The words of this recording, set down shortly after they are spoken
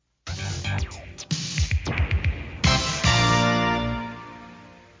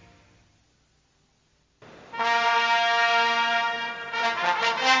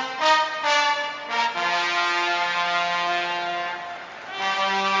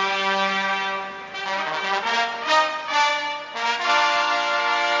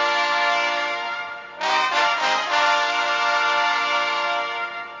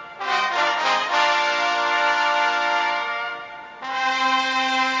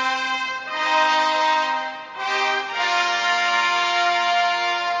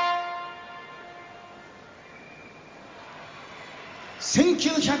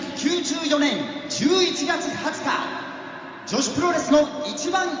1994年11月20日、女子プロレスの一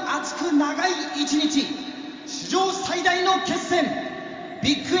番熱く長い一日、史上最大の決戦、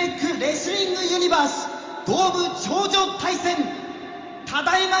ビッグエッグレスリングユニバースドーム頂上対戦、た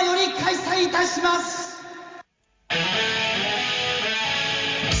だいまより開催いたします。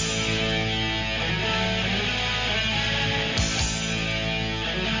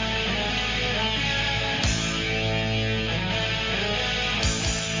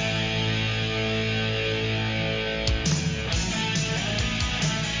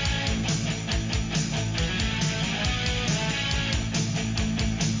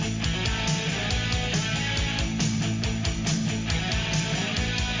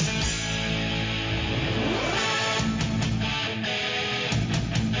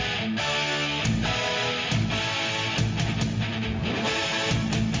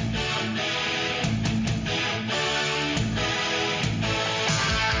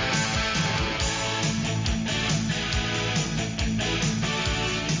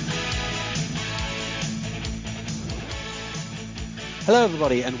Hello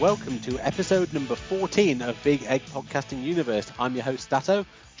everybody and welcome to episode number 14 of Big Egg Podcasting Universe. I'm your host Stato.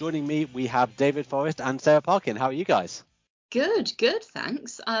 Joining me we have David Forrest and Sarah Parkin. How are you guys? Good,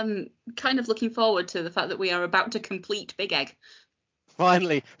 thanks. I'm kind of looking forward to the fact that we are about to complete Big Egg.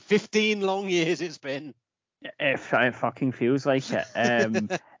 Finally, 15 long years it's been. It fucking feels like it.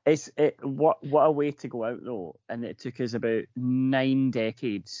 What a way to go out though. And it took us about 9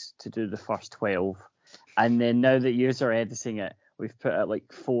 decades to do the first 12. And then now that yous are editing it, we've put out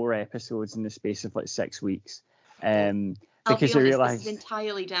like 4 episodes in the space of like 6 weeks. I'll be honest, this is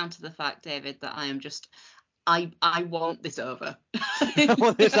entirely down to the fact, David, that I am just, I want this over. I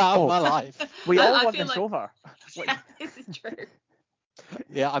want this out of my life. We all want this over. Yeah, this is true.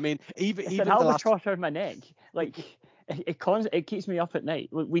 Yeah, I mean, even the albatross around my neck, like it keeps me up at night.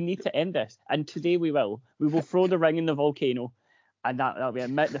 We need to end this, and today we will. We will throw the ring in the volcano. And that'll be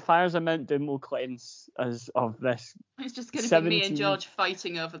it. The fires of Mount Doom will cleanse us of this. It's just going to be me and George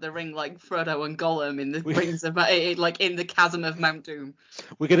fighting over the ring like Frodo and Gollum in the rings of like in the chasm of Mount Doom.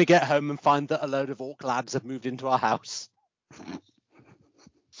 We're going to get home and find that a load of orc lads have moved into our house.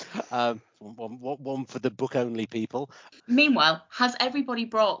 One for the book only people. Meanwhile, has everybody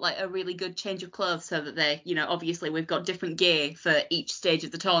brought like a really good change of clothes so that they, obviously we've got different gear for each stage of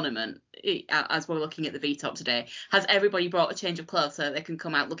the tournament as we're looking at the VTOP today. Has everybody brought a change of clothes so that they can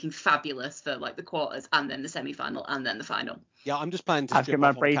come out looking fabulous for like the quarters and then the semi-final and then the final? Yeah, I'm just planning to I've got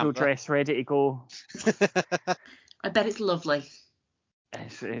my bridal dress ready to go. I bet it's lovely.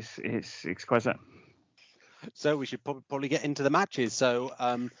 It's exquisite. So we should probably get into the matches. So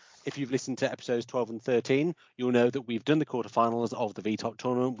if you've listened to episodes 12 and 13, you'll know that we've done the quarterfinals of the VTOP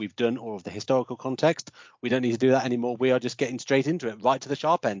tournament. We've done all of the historical context. We don't need to do that anymore. We are just getting straight into it, right to the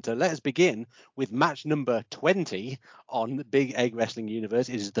sharp end. So let us begin with match number 20 on Big Egg Wrestling Universe.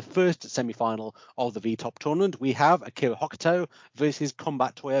 It is the first semi-final of the VTOP tournament. We have Akira Hokuto versus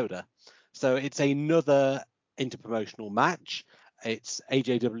Combat Toyota. So it's another interpromotional match. It's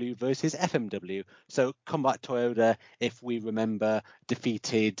AJW versus FMW. So Combat Toyota, if we remember,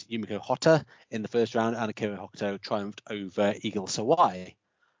 defeated Yumiko Hotta in the first round, and Akira Hokuto triumphed over Eagle Sawai.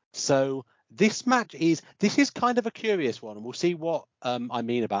 So this is kind of a curious one, and we'll see what I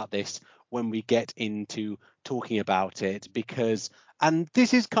mean about this when we get into talking about it, and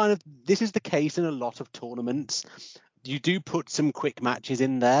this is the case in a lot of tournaments. You do put some quick matches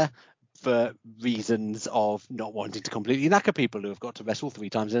in there for reasons of not wanting to completely knacker people who have got to wrestle 3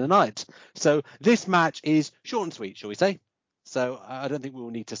 times in a night. So this match is short and sweet, shall we say? So I don't think we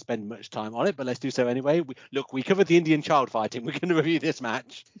will need to spend much time on it, but let's do so anyway. We covered the Indian child fighting. We're going to review this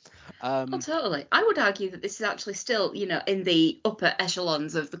match. Totally. I would argue that this is actually still, in the upper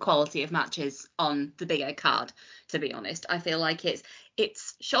echelons of the quality of matches on the Big Egg card, to be honest. I feel like it's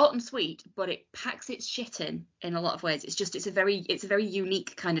short and sweet, but it packs its shit in a lot of ways. It's a very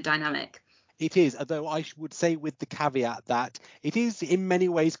unique kind of dynamic. It is, although I would say with the caveat that it is in many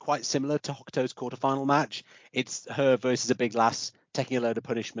ways quite similar to Hokuto's quarterfinal match. It's her versus a big lass taking a load of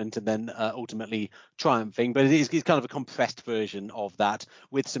punishment and then ultimately triumphing. But it's kind of a compressed version of that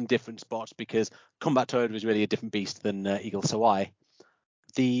with some different spots, because Combat Toyota was really a different beast than Eagle Sawai.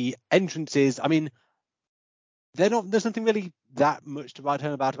 The entrances, I mean, there's nothing really that much to write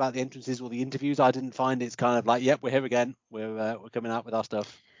home about the entrances or the interviews. I didn't find. It's kind of like, yep, we're here again. We're coming out with our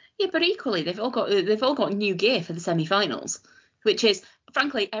stuff. Yeah, but equally, they've all got new gear for the semi-finals, which is,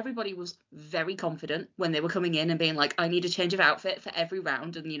 frankly, everybody was very confident when they were coming in and being like, I need a change of outfit for every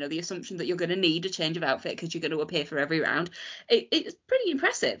round, and the assumption that you're going to need a change of outfit because you're going to appear for every round. It's pretty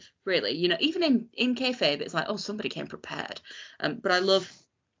impressive, really. Even in kayfabe, it's like, oh, somebody came prepared. But I love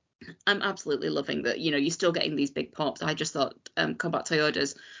I'm absolutely loving that. You're still getting these big pops. I just thought Combat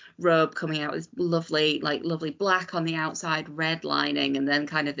Toyoda's robe coming out is lovely, like lovely black on the outside, red lining, and then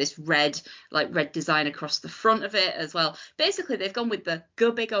kind of this red design across the front of it as well. Basically, they've gone with the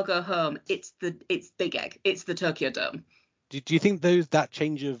go big or go home. It's Big Egg. It's the Tokyo Dome. Do you think that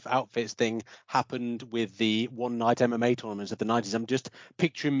change of outfits thing happened with the one night MMA tournaments of the 90s? I'm just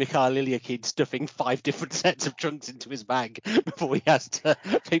picturing Mikhail Ilyakid stuffing 5 different sets of trunks into his bag before he has to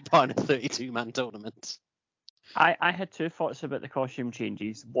take part in a 32-man tournament. I had 2 thoughts about the costume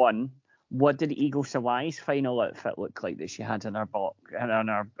changes. One, what did Eagle Sawai's final outfit look like that she had in her box and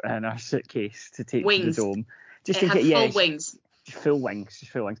in her suitcase to take to the Dome? Just to get full wings. Full wings.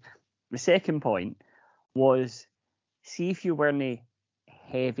 The second point was, see if you weren't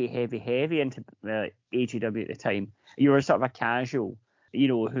heavy into the AGW at the time, you were sort of a casual,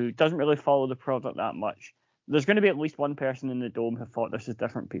 who doesn't really follow the product that much. There's going to be at least one person in the Dome who thought this is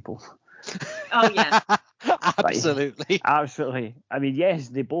different people. Oh yeah. Absolutely. Right. Absolutely. I mean, yes,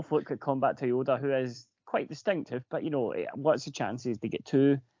 they both look like Combat Toyoda, who is quite distinctive, but what's the chances they get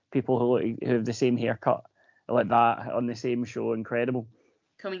 2 people who have the same haircut like that on the same show? Incredible.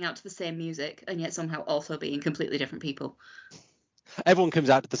 Coming out to the same music and yet somehow also being completely different people. Everyone comes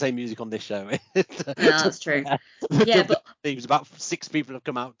out to the same music on this show. No, that's true. Yeah, but there's about 6 people have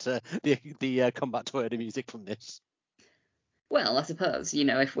come out to the Combat Toyoda music from this. Well, I suppose,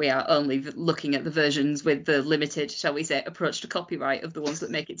 if we are only looking at the versions with the limited, shall we say, approach to copyright of the ones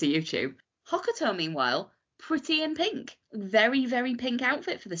that make it to YouTube. Hokuto, meanwhile, pretty in pink. Very, very pink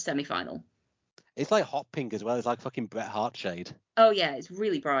outfit for the semi-final. It's like hot pink as well. It's like fucking Bret Hart shade. Oh, yeah, it's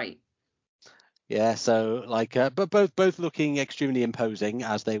really bright. Yeah, so but both looking extremely imposing,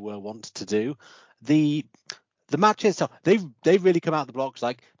 as they were wont to do. The match itself, they've really come out the blocks.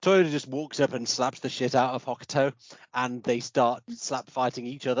 Like Toyoda just walks up and slaps the shit out of Hokuto, and they start slap fighting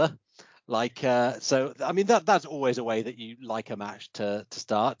each other. So I mean that's always a way that you like a match to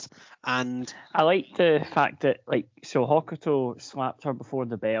start. And I like the fact that so Hokuto slapped her before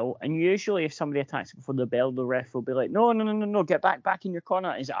the bell, and usually if somebody attacks before the bell, the ref will be like, no, get back in your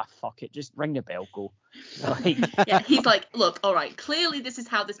corner. He's like, fuck it, just ring the bell, go. Yeah, he's like, look, all right, clearly this is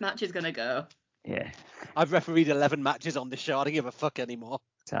how this match is gonna go. Yeah, I've refereed 11 matches on this show. I don't give a fuck anymore.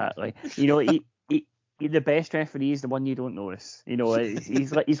 Exactly. The best referee is the one you don't notice.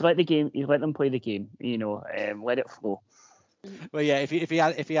 He's let the game. He's let them play the game. Let it flow. Well, yeah. If he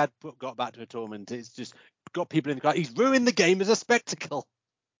had got back to a tournament, it's just got people in the crowd. He's ruined the game as a spectacle.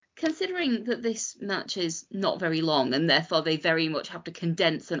 Considering that this match is not very long and therefore they very much have to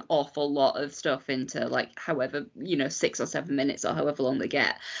condense an awful lot of stuff into however 6 or 7 minutes or however long they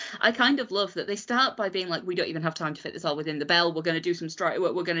get, I kind of love that they start by being like, we don't even have time to fit this all within the bell, we're going to do some strike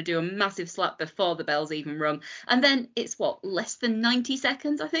work, we're going to do a massive slap before the bell's even rung, and then it's less than 90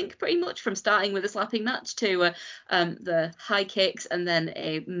 seconds I think, pretty much, from starting with a slapping match to the high kicks and then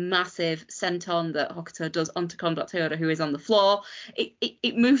a massive senton that Hokuto does onto Combat Toyoda, who is on the floor.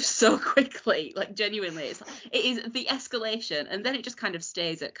 It moves so quickly, genuinely. It is the escalation, and then it just kind of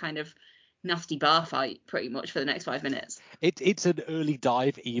stays at kind of nasty bar fight pretty much for the next 5 minutes. It's an early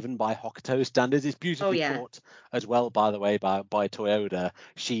dive even by Hokuto standards. It's beautifully caught as well, by the way, by Toyoda.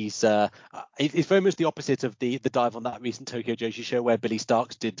 She's it's very much the opposite of the dive on that recent Tokyo Joshi show where Billy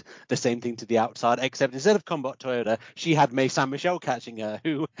Starks did the same thing to the outside, except instead of Combat Toyoda, she had Mei San Michel catching her,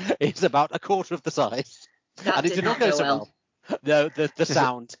 who is about a quarter of the size. That did not go so well. No, the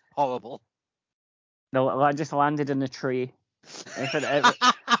sound horrible. No, I just landed in a tree.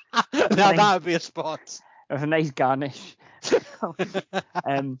 Now that would be a spot. With a nice garnish. One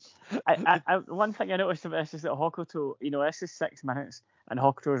thing I noticed about this is that Hokuto, this is 6 minutes, and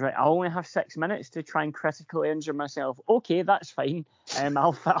Hokuto's right, I only have 6 minutes to try and critically injure myself. Okay, that's fine.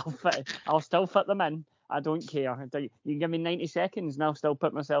 I'll still fit them in. I don't care. You give me 90 seconds and I'll still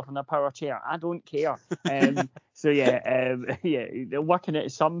put myself in a power chair. I don't care. They're working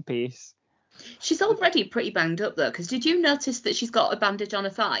at some pace. She's already pretty banged up though, because did you notice that she's got a bandage on her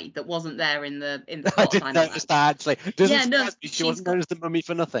thigh that wasn't there in the quarterfinal? I didn't notice that actually. She wasn't known as the mummy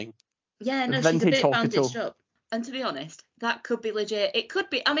for nothing. Yeah, no, she's a bit bandaged up. And to be honest, that could be legit. It could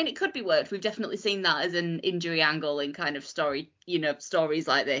be. I mean, it could be worked. We've definitely seen that as an injury angle in kind of stories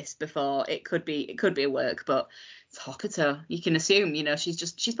like this before. It could be a work, but it's Hokuto. You can assume,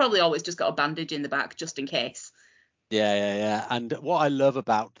 she's probably always just got a bandage in the back just in case. Yeah. And what I love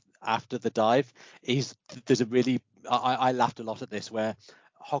about after the dive is there's a really I laughed a lot at this where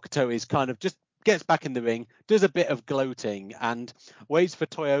Hokuto is kind of just gets back in the ring, does a bit of gloating and waits for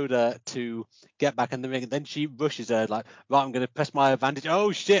Toyoda to get back in the ring, and then she rushes her right, I'm going to press my advantage,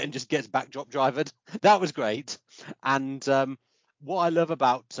 oh shit, and just gets back drop drivered. That was great. And what I love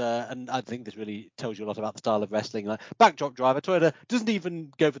about, and I think this really tells you a lot about the style of wrestling, like backdrop driver, Toyota doesn't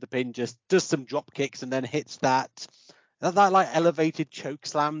even go for the pin, just does some drop kicks and then hits that like elevated choke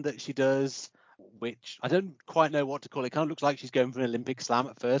slam that she does, which I don't quite know what to call it. Kind of looks like she's going for an Olympic slam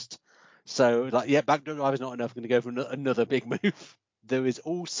at first. So like, yeah, backdrop driver's not enough. I'm going to go for another big move. There is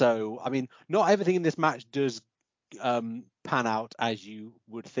also, I mean, not everything in this match does pan out as you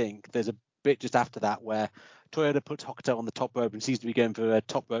would think. There's a bit just after that where Toyota puts Hokuto on the top rope and seems to be going for a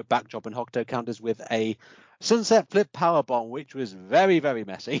top rope backdrop, and Hokuto counters with a sunset flip powerbomb, which was very, very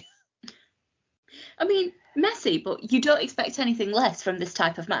messy. I mean, messy, but you don't expect anything less from this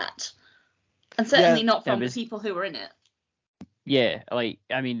type of match, and certainly not from the people who were in it. Yeah, like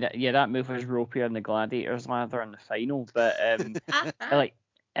I mean, that move was ropier in the Gladiators ladder in the final, but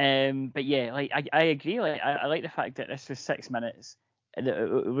but yeah, like I agree. Like I like the fact that this was 6 minutes. It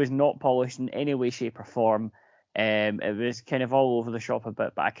was not polished in any way, shape, or form. It was kind of all over the shop a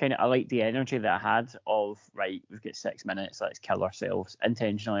bit, but I like the energy that I had of, right, we've got 6 minutes, let's kill ourselves,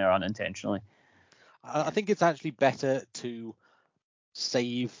 intentionally or unintentionally. I think it's actually better to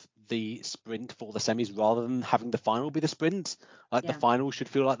save the sprint for the semis rather than having the final be the sprint. The final should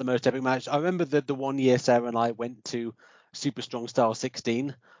feel like the most epic match. I remember the 1 year Sarah and I went to Super Strong Style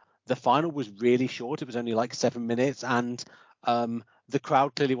 16. The final was really short. It was only like 7 minutes, and the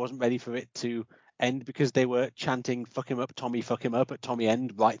crowd clearly wasn't ready for it to end because they were chanting "fuck him up, Tommy, fuck him up" at Tommy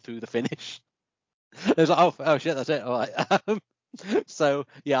End right through the finish. It was like, oh shit, that's it. All right. So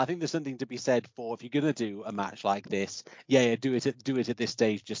yeah, I think there's something to be said for, if you're gonna do a match like this, do it at this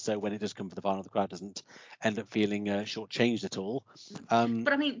stage, just so when it does come for the final, the crowd doesn't end up feeling shortchanged at all.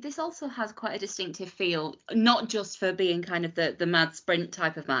 But I mean, this also has quite a distinctive feel, not just for being kind of the mad sprint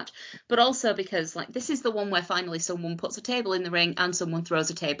type of match, but also because like this is the one where finally someone puts a table in the ring and someone throws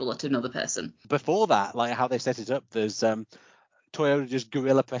a table at another person. Before that, like how they set it up, there's Toyota just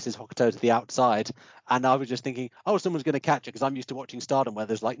gorilla presses Hokuto to the outside, and I was just thinking, oh, someone's going to catch her, because I'm used to watching Stardom where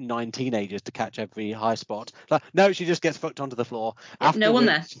there's like 9 teenagers to catch every high spot. Like, no, she just gets fucked onto the floor. No one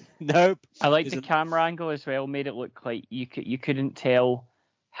there. Nope. I like the camera angle as well. Made it look like you couldn't tell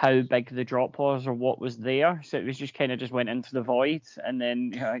how big the drop was or what was there, so it was just kind of just went into the void, and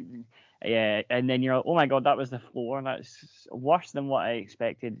then and then you're like, oh my god, that was the floor. That's worse than what I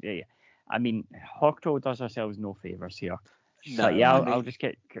expected. Yeah. I mean, Hokuto does ourselves no favors here. No, I'll just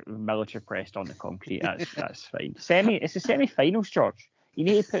get military pressed on the concrete. That's fine. It's a semi-finals, George. You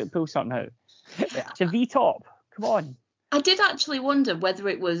need to pull something out. It's a V-top. Come on. I did actually wonder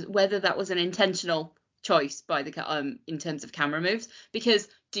whether that was an intentional choice by the in terms of camera moves, because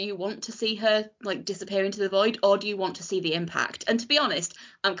do you want to see her like disappear into the void, or do you want to see the impact? And to be honest,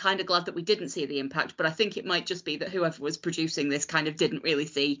 I'm kind of glad that we didn't see the impact, but I think it might just be that whoever was producing this kind of didn't really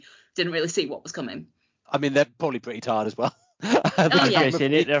see what was coming. I mean, they're probably pretty tired as well.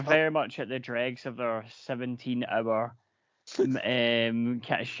 They're very much at the dregs of their 17-hour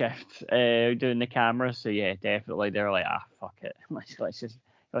shift doing the camera. So yeah, definitely they're like, fuck it, let's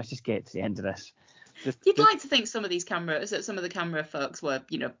just get to the end of this. You'd like to think some of the camera folks were,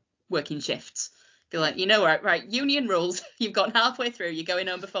 working shifts. Be like, right, union rules. You've gone halfway through. You're going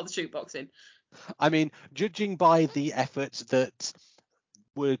home before the shoot boxing. I mean, judging by the efforts that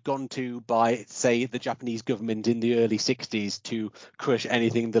were gone to by, say, the Japanese government in the early 60s to crush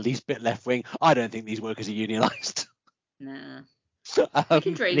anything the least bit left wing, I don't think these workers are unionised. Nah.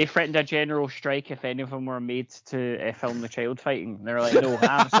 They threatened a general strike if any of them were made to film the child fighting. They're like, no,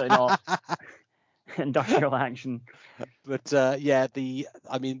 absolutely not. Industrial action. But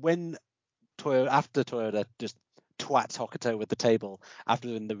when Toyota just twats Hokuto with the table after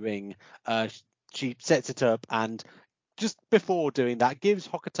in the ring, she sets it up, and just before doing that, gives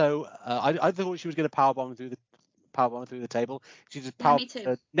Hokuto. I thought she was going to powerbomb through the table. She just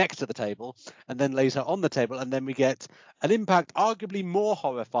powerbomb next to the table and then lays her on the table, and then we get an impact arguably more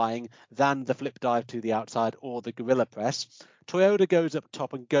horrifying than the flip dive to the outside or the gorilla press. Toyota goes up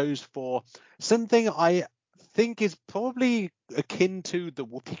top and goes for something I think is probably akin to the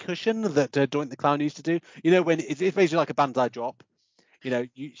whoopee cushion that Doink the Clown used to do. When it's basically like a banzai drop.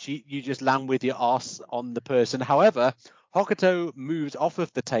 You just land with your arse on the person. However, Hokuto moves off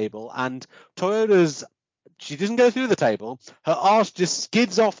of the table, and she doesn't go through the table. Her arse just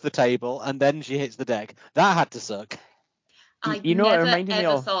skids off the table, and then she hits the deck. That had to suck. I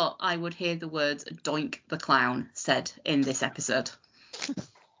never thought I would hear the words "Doink the Clown" said in this episode.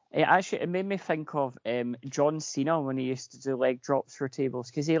 It made me think of John Cena when he used to do leg drops for tables,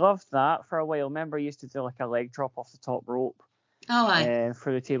 because he loved that for a while. Remember, he used to do like a leg drop off the top rope.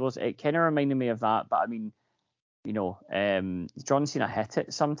 For the tables. It kind of reminded me of that, but I mean, John Cena hit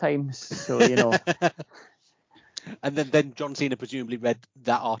it sometimes, so And then John Cena presumably read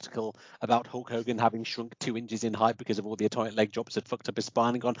that article about Hulk Hogan having shrunk 2 inches in height because of all the atomic leg drops had fucked up his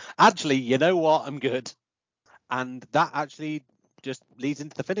spine and gone, actually, you know what, I'm good. And that actually just leads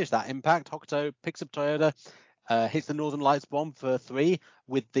into the finish. That impact, Hokuto picks up Toyota, hits the Northern Lights bomb for 3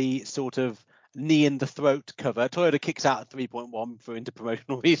 with the sort of knee in the throat cover. Toyota kicks out at 3.1 for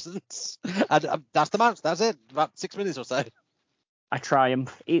interpromotional reasons. And that's the match. That's it. About 6 minutes or so. A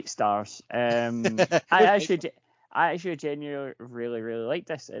triumph, 8 stars. I actually genuinely really liked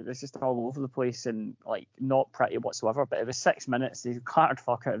this. It was just all over the place and like not pretty whatsoever. But it was 6 minutes. They clattered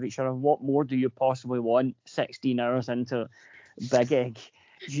fuck out of each other. What more do you possibly want? 16 hours into Big Egg.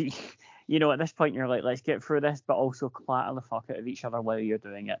 You know, at this point you're like, let's get through this, but also clatter the fuck out of each other while you're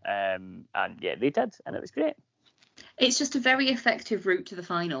doing it. And yeah, they did, and it was great. It's just a very effective route to the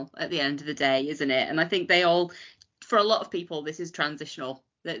final at the end of the day, isn't it? And I think they all, for a lot of people, this is transitional.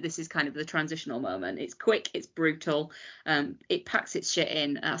 This is kind of the transitional moment. It's quick, it's brutal, it packs its shit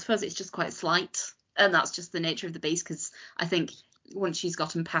in. I suppose it's just quite slight, and that's just the nature of the beast, because I think once she's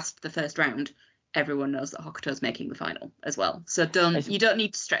gotten past the first round, everyone knows that Hokuto's making the final as well. So you don't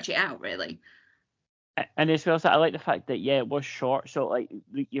need to stretch it out, really. And as well as that, I like the fact that it was short, so like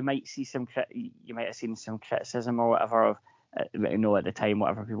you might have seen some criticism or whatever of at the time,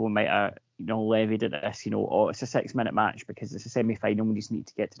 whatever people might have levied at this, it's a 6-minute match because it's a semi-final, we just need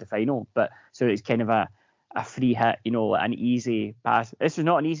to get to the final. But so it's kind of a free hit, an easy pass. This was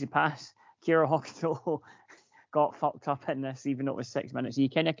not an easy pass. Kira Hokuto got fucked up in this, even though it was 6 minutes. So you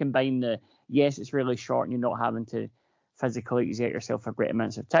kind of combine yes, it's really short and you're not having to physically exert yourself for great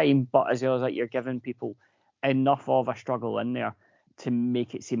amounts of time, but as well as that, you're giving people enough of a struggle in there to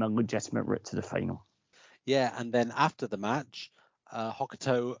make it seem a legitimate route to the final. Yeah, and then after the match,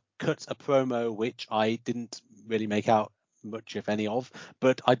 Hokuto cuts a promo which I didn't really make out much, if any, of,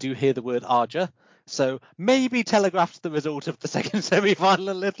 but I do hear the word Arja, so maybe telegraphs the result of the second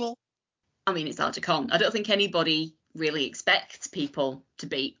semi-final a little. I mean, it's Arja Kong. I don't think anybody really expects people to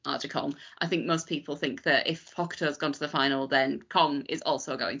beat Arja Kong. I think most people think that if Hokuto's gone to the final, then Kong is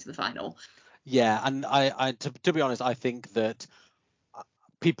also going to the final. Yeah, and I to be honest, I think that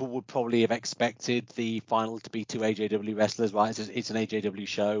people would probably have expected the final to be 2 AJW wrestlers, right? It's an AJW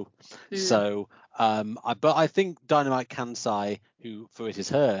show. So, but I think Dynamite Kansai, who for it is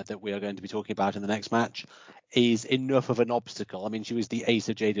her that we are going to be talking about in the next match, is enough of an obstacle. I mean, she was the ace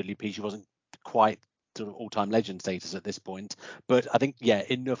of JWP. She wasn't quite sort of all-time legend status at this point, but I think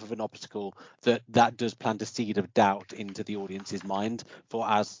enough of an obstacle that does plant a seed of doubt into the audience's mind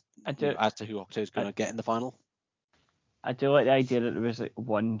as to who Hokuto is going to get in the final. I do like the idea that there was like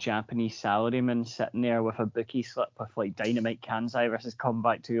one Japanese salaryman sitting there with a bookie slip with like Dynamite Kansai versus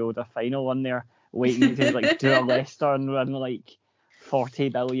Comeback to Yoda final on there, waiting to like do a Leicester and win like 40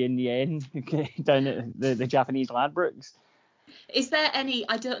 billion yen down at the Japanese Ladbrokes. Is there any,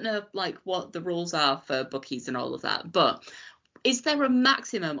 I don't know like what the rules are for bookies and all of that, but is there a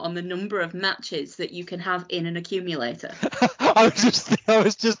maximum on the number of matches that you can have in an accumulator? I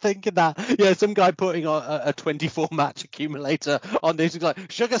was just thinking that. Yeah, some guy putting a 24 match accumulator on this. He's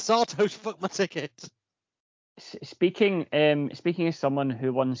like, Sugar Sato, fuck my ticket. Speaking as someone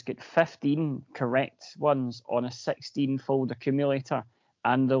who once got 15 correct ones on a 16-fold accumulator,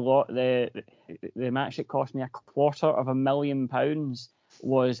 and the match that cost me £250,000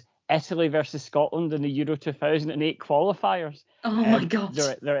 was Italy versus Scotland in the Euro 2008 qualifiers. Oh my god!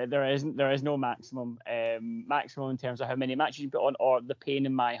 There is no maximum in terms of how many matches you put on or the pain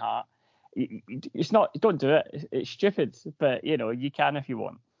in my heart. It's not. Don't do it. It's stupid. But you can if you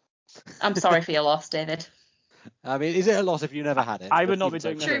want. I'm sorry for your loss, David. I mean, is it a loss if you never had it? I would not be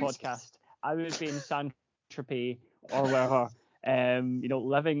doing this podcast. I would be in Saint-Tropez or wherever.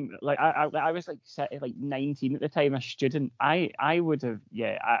 Living like I was like 19 at the time, a student. I would have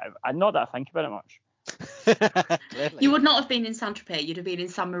I not that I think about it much. You would not have been in Saint-Tropez. You'd have been in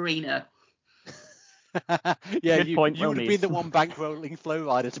San Marino. Yeah, you would have been the one bankrolling Flow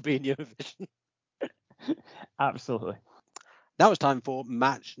Rider to be in Eurovision. Absolutely. Now it's time for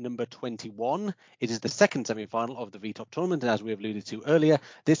match number 21. It is the second semi-final of the VTOP tournament, and as we have alluded to earlier,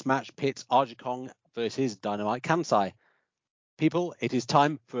 this match pits Arja Kong versus Dynamite Kansai. People, it is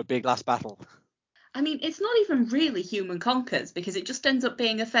time for a big last battle. I mean, it's not even really Human Conquers because it just ends up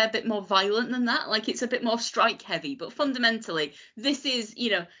being a fair bit more violent than that. Like, it's a bit more strike heavy, but fundamentally, this is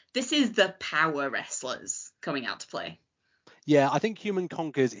the power wrestlers coming out to play. Yeah, I think Human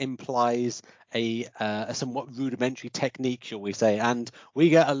Conquers implies a somewhat rudimentary technique, shall we say, and we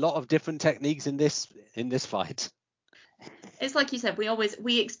get a lot of different techniques in this fight. It's like you said,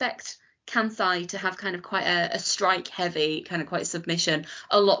 we expect Kansai to have kind of quite a strike heavy, kind of quite submission,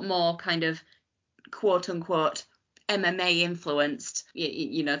 a lot more kind of quote unquote MMA influenced,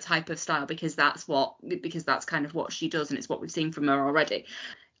 type of style, because that's kind of what she does, and it's what we've seen from her already.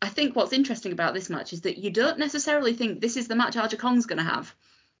 I think what's interesting about this match is that you don't necessarily think this is the match Aja Kong's going to have.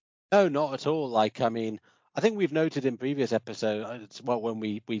 No, not at all. Like, I mean, I think we've noted in previous episodes, well, when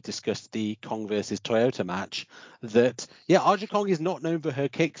we discussed the Kong versus Toyota match, that, yeah, Aja Kong is not known for her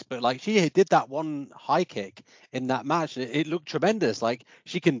kicks, but, like, she did that one high kick in that match. It looked tremendous. Like,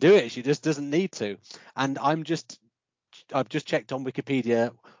 she can do it. She just doesn't need to. And I've just checked on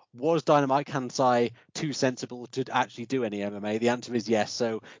Wikipedia. Was Dynamite Kansai too sensible to actually do any MMA? The answer is yes.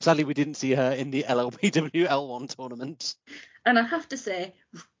 So sadly, we didn't see her in the LLPW L1 tournament. And I have to say,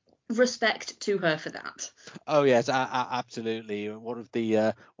 respect to her for that. Oh yes, absolutely. One of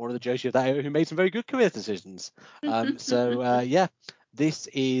the Joshi of that era who made some very good career decisions. Yeah, this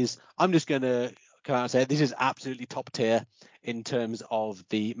is. I'm just going to come out and say this is absolutely top tier in terms of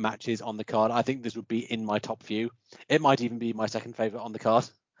the matches on the card. I think this would be in my top few. It might even be my second favorite on the card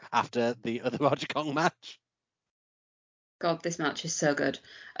after the other Aja Kong match. God, this match is so good.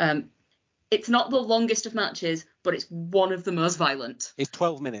 It's not the longest of matches, but it's one of the most violent. It's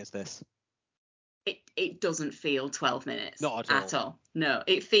 12 minutes, this. It doesn't feel 12 minutes. Not at all. No,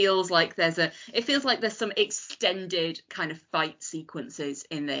 it feels like there's some extended kind of fight sequences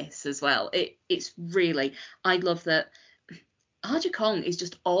in this as well. It's really, I love that Aja Kong is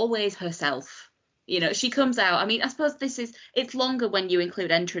just always herself. She comes out. I mean, I suppose it's longer when you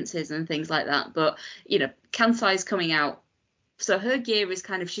include entrances and things like that, but Kansai's coming out. So her gear is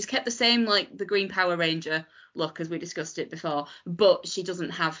she's kept the same, like the Green Power Ranger look as we discussed it before, but she doesn't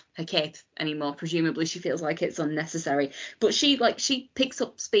have her cape anymore. Presumably she feels like it's unnecessary. But she picks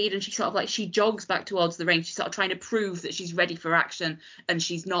up speed and she jogs back towards the ring. She's sort of trying to prove that she's ready for action and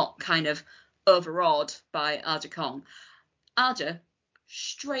she's not kind of overawed by Aja Kong. Aja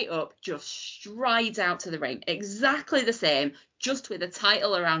straight up just strides out to the ring, exactly the same, just with a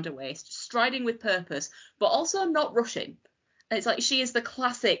title around her waist, striding with purpose, but also not rushing. It's like she is the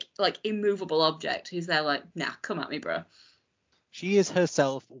classic, like, immovable object who's there like, nah, come at me, bro. She is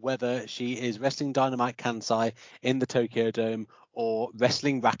herself, whether she is wrestling Dynamite Kansai in the Tokyo Dome or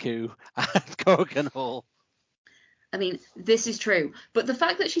wrestling Raku at Korakuen Hall. I mean, this is true. But the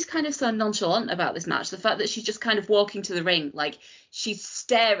fact that she's kind of so nonchalant about this match, the fact that she's just kind of walking to the ring, like she's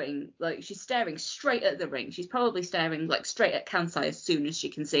staring straight at the ring. She's probably staring like straight at Kansai as soon as she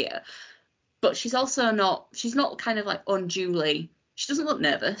can see her. But she's not kind of like unduly, she doesn't look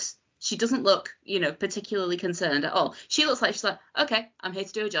nervous. She doesn't look, particularly concerned at all. She looks like she's like, okay, I'm here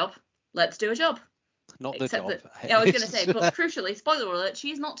to do a job. Let's do a job. Not the job. I was going to say, but crucially, spoiler alert, she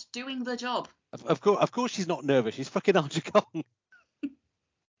is not doing the job. Of course she's not nervous. She's fucking Aja Kong.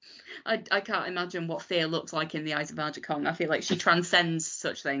 I can't imagine what fear looks like in the eyes of Aja Kong. I feel like she transcends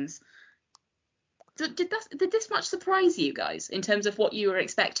such things. Did this match surprise you guys in terms of what you were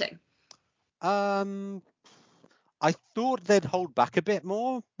expecting? I thought they'd hold back a bit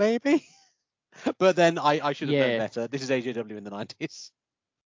more, maybe. But then I should have known better. This is AJW in the 90s.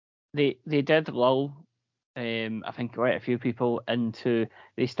 They did lull, I think, quite a few people into.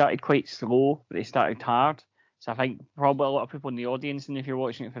 They started quite slow, but they started hard. So I think probably a lot of people in the audience, and if you're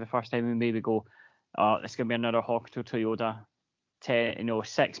watching it for the first time, and maybe go, "Oh, it's gonna be another Hokuto Toyota."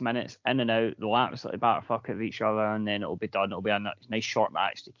 6 minutes in and out. They'll absolutely batter fuck at each other, and then it'll be done. It'll be a nice short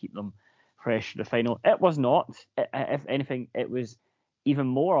match to keep them fresh for the final. It was not. If anything, it was even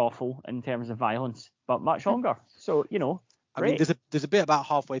more awful in terms of violence, but much longer. So, great. I mean, there's a bit about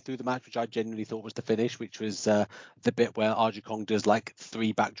halfway through the match which I genuinely thought was the finish, which was the bit where Aja Kong does like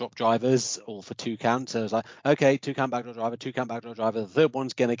 3 backdrop drivers, all for 2 counts. So I was like, okay, 2 count backdrop driver, 2 count backdrop driver. The third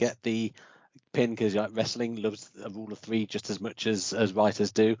one's gonna get the pin because wrestling loves a rule of 3 just as much as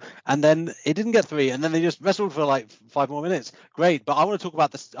writers do. And then it didn't get 3, and then they just wrestled for like 5 more minutes. Great, but I want to talk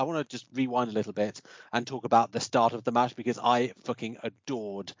about this. I want to just rewind a little bit and talk about the start of the match because I fucking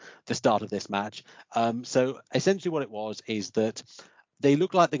adored the start of this match. So essentially what it was is that they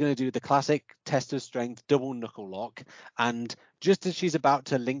look like they're going to do the classic test of strength double knuckle lock, and just as she's about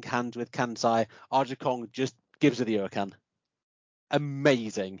to link hands with Kansai, Aja Kong just gives her the Huracan.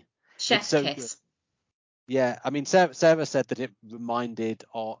 Amazing. Chef so kiss. Good. Yeah, I mean, Sarah said that it reminded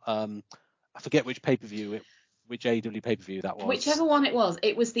of I forget which pay-per-view which AEW pay-per-view that was. Whichever one it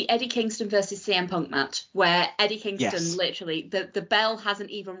was the Eddie Kingston versus CM Punk match where Eddie Kingston literally the bell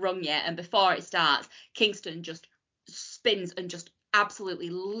hasn't even rung yet, and before it starts, Kingston just spins and just absolutely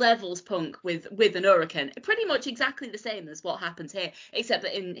levels Punk with an hurricane. Pretty much exactly the same as what happens here, except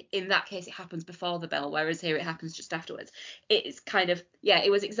that in that case it happens before the bell, whereas here it happens just afterwards. It's kind of, yeah, it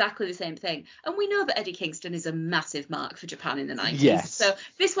was exactly the same thing. And we know that Eddie Kingston is a massive mark for Japan in the 90s. Yes. So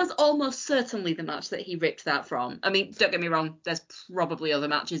this was almost certainly the match that he ripped that from. I mean, don't get me wrong, there's probably other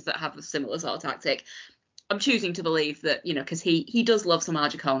matches that have a similar sort of tactic. I'm choosing to believe that, because he does love some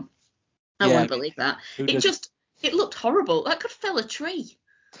Aja Kong. I wouldn't believe that. It looked horrible. That could fell a tree.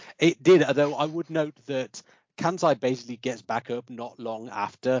 It did, although I would note that Kansai basically gets back up not long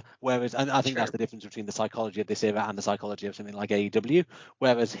after, whereas, and I think that's the difference between the psychology of this era and the psychology of something like AEW,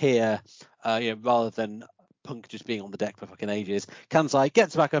 whereas here, rather than Punk just being on the deck for fucking ages, Kansai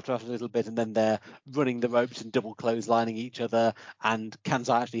gets back up after a little bit, and then they're running the ropes and double clotheslining each other, and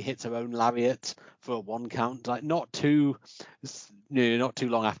Kansai actually hits her own lariat for a 1 count, like not too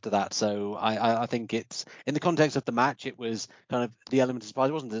long after that. So I think it's, in the context of the match, it was kind of the element of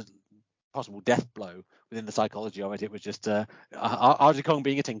surprise. It wasn't a possible death blow within the psychology of it. It was just Aja Kong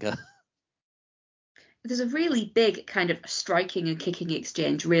being a tinker. There's a really big kind of striking and kicking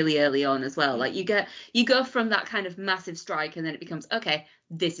exchange really early on as well. Like you go from that kind of massive strike, and then it becomes, okay,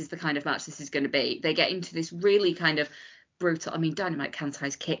 this is the kind of match this is going to be. They get into this really kind of brutal, I mean, Dynamite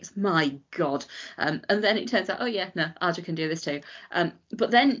Kansai's kicks, my God. And then it turns out, oh yeah, no, Aja can do this too.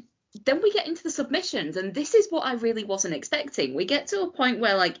 But then we get into the submissions, and this is what I really wasn't expecting. We get to a point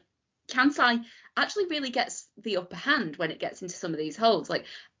where, like, Kansai actually really gets the upper hand when it gets into some of these holds. Like,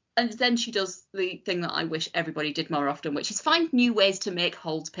 and then she does the thing that I wish everybody did more often, which is find new ways to make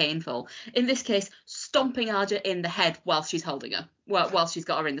holds painful. In this case, stomping Aja in the head while she's holding her, while she's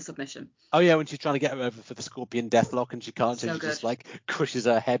got her in the submission. Oh yeah, when she's trying to get her over for the Scorpion Deathlock and she can't, so she good. just like crushes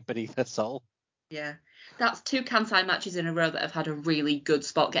her head beneath her soul. Yeah, that's 2 Kansai matches in a row that have had a really good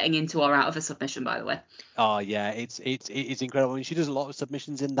spot getting into or out of a submission, by the way. Oh yeah, it's incredible. I mean, she does a lot of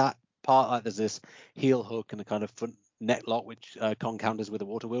submissions in that part. Like there's this heel hook and a kind of front neck lock, which Kong counters with a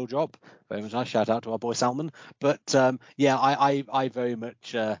water wheel drop. Very much nice. Shout out to our boy Salmon. But yeah, I very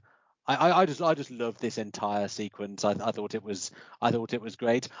much I just love this entire sequence. I thought it was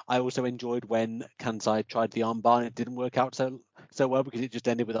great. I also enjoyed when Kansai tried the armbar and it didn't work out so well, because it just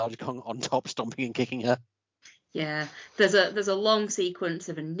ended with Aja Kong on top, stomping and kicking her. Yeah, there's a long sequence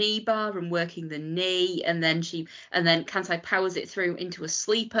of a knee bar and working the knee, and then Kansai powers it through into a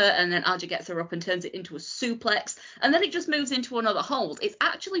sleeper, and then Aja gets her up and turns it into a suplex, and then it just moves into another hold. It's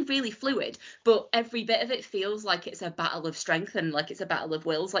actually really fluid, but every bit of it feels like it's a battle of strength and like it's a battle of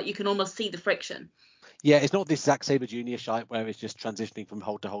wills. Like you can almost see the friction. Yeah, it's not this Zack Sabre Jr. shite where it's just transitioning from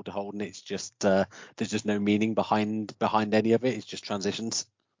hold to hold to hold, and it's just there's just no meaning behind any of it. It's just transitions.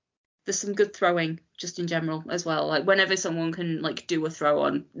 There's some good throwing just in general as well. Like whenever someone can like do a throw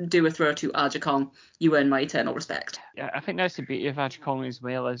to Aja Kong, you earn my eternal respect. Yeah, I think that's the beauty of Aja Kong as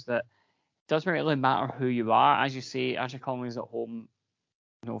well, is that it doesn't really matter who you are. As you say, Aja Kong is at home,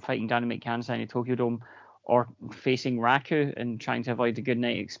 fighting Dynamite Kansai in the Tokyo Dome, or facing Raku and trying to avoid the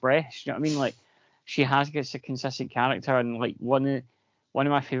Goodnight Express. You know what I mean? Like, she has got a consistent character, and like one of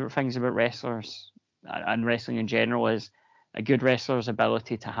my favorite things about wrestlers and wrestling in general is a good wrestler's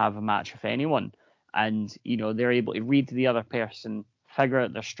ability to have a match with anyone, and they're able to read the other person, figure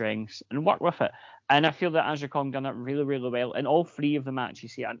out their strengths, and work with it. And I feel that Aja Kong done it really, really well in all 3 of the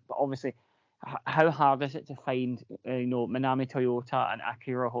matches here. But obviously, how hard is it to find Manami Toyota and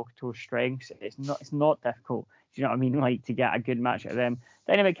Akira Hokuto's strengths? It's not difficult. Do you know what I mean? Like, to get a good match out of them.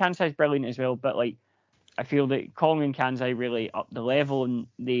 Dynamite Kansai is brilliant as well, but like, I feel that Kong and Kansai really upped the level, and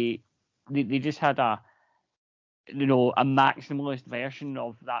they just had a maximalist version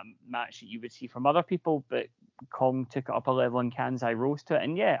of that match that you would see from other people, but Kong took it up a level and Kansai rose to it.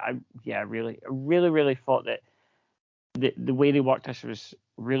 And I really thought that the way they worked this was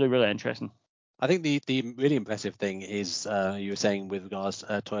really, really interesting. I think the really impressive thing is you were saying with regards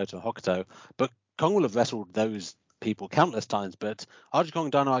to Toyota Hokuto, but Kong will have wrestled those people countless times, but Aja Kong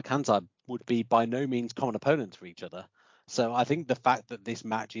and Dynamite Kansai would be by no means common opponents for each other. So I think the fact that this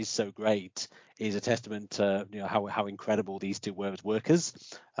match is so great is a testament to how incredible these two were as workers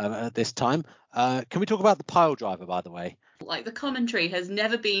at this time. Can we talk about the pile driver, by the way? Like, the commentary has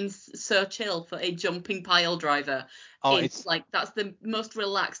never been so chill for a jumping pile driver. Oh, it's like, that's the most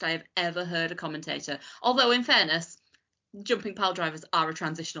relaxed I have ever heard a commentator. Although, in fairness, jumping pile drivers are a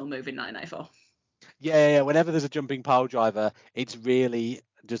transitional move in 994. Yeah. Whenever there's a jumping pile driver, it's really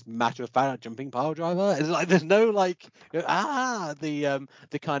just matter of fact jumping pile driver. It's like there's no like the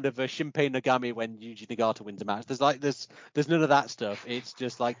kind of Shinpei Nagami when Yuji Nagata wins a match. There's none of that stuff. It's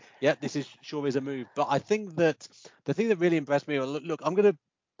just like, yeah, this is sure is a move. But I think that the thing that really impressed me, look, I'm gonna,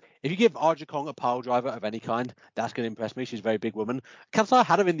 if you give Aja Kong a pile driver of any kind, that's going to impress me. She's a very big woman. Kansai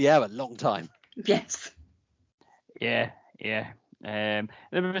had her in the air a long time. Yes. Yeah. There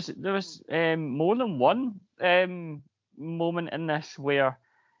was more than one moment in this where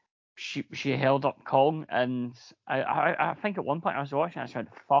she held up Kong, and I think at one point I was watching, I said,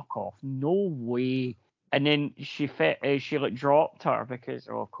 "Fuck off, no way." And then she like dropped her because,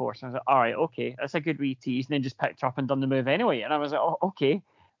 of course, I was like, all right, okay, that's a good wee tease, and then just picked her up and done the move anyway. And I was like, oh, okay,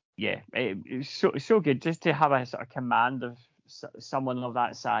 yeah, it's so good just to have a sort of command of someone of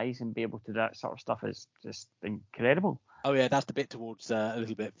that size and be able to do that sort of stuff is just incredible. Oh yeah, that's the bit towards a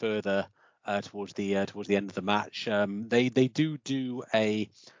little bit further towards the end of the match. They do a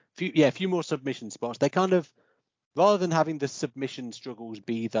few more submission spots. They kind of, rather than having the submission struggles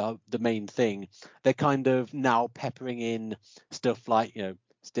be the main thing, they're kind of now peppering in stuff like,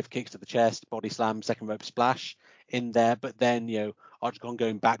 stiff kicks to the chest, body slam, second rope splash in there. But then, Aja Kong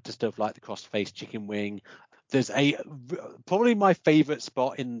going back to stuff like the cross-face chicken wing. There's probably my favorite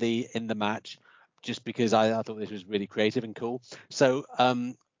spot in the match, just because I thought this was really creative and cool. So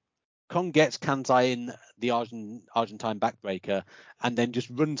Kong gets Kansai in the Argentine backbreaker and then just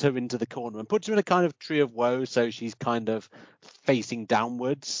runs her into the corner and puts her in a kind of tree of woe, so she's kind of facing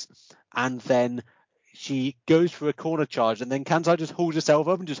downwards. And then she goes for a corner charge, and then Kansai just holds herself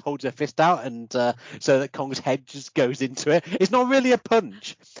up and just holds her fist out, and so that Kong's head just goes into it. It's not really a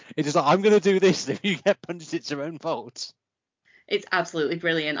punch. It's just like, I'm going to do this. If you get punched, it's your own fault. It's absolutely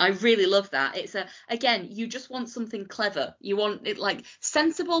brilliant. I really love that. It's again, you just want something clever. You want it like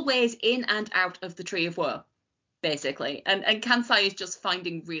sensible ways in and out of the Tree of Woe, basically. And Kansai is just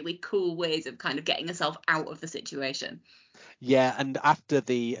finding really cool ways of kind of getting herself out of the situation. Yeah, and after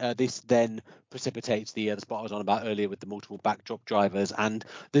this then precipitates the spot I was on about earlier with the multiple backdrop drivers, and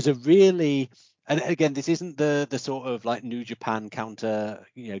there's a really, and again, this isn't the sort of like New Japan counter,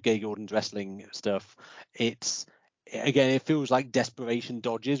 Gay Gordon's wrestling stuff. It feels like desperation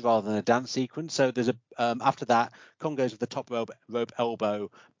dodges rather than a dance sequence. So there's after that, Kong goes with the top rope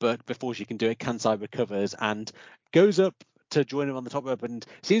elbow, but before she can do it, Kansai recovers and goes up to join her on the top rope and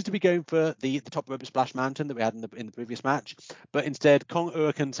seems to be going for the top rope splash mountain that we had in the previous match, but instead Kong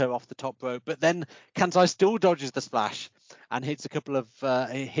urkens her off the top rope, but then Kansai still dodges the splash and hits a couple of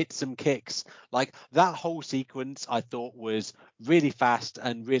hits some kicks. Like, that whole sequence I thought was really fast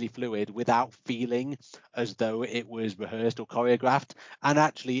and really fluid without feeling as though it was rehearsed or choreographed, and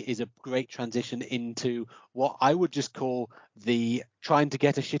actually is a great transition into what I would just call the trying to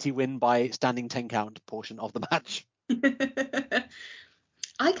get a shitty win by standing 10 count portion of the match.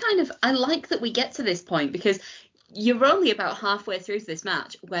 I like that we get to this point, because you're only about halfway through this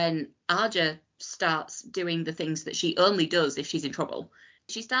match when Aja starts doing the things that she only does if she's in trouble.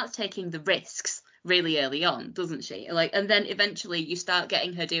 She starts taking the risks really early on, doesn't she? And then eventually you start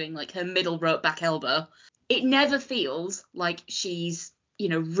getting her doing like her middle rope back elbow. It never feels like she's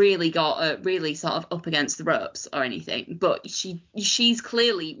really got really sort of up against the ropes or anything, but she's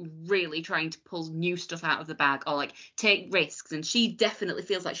clearly really trying to pull new stuff out of the bag or like take risks, and she definitely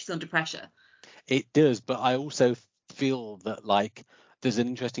feels like she's under pressure. It does, but I also feel that like there's an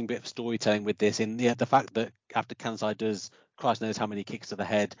interesting bit of storytelling with this in the fact that after Kansai does Christ knows how many kicks to the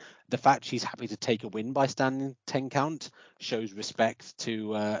head, the fact she's happy to take a win by standing 10 count shows respect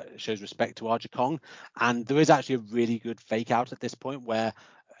to Aja Kong. And there is actually a really good fake out at this point where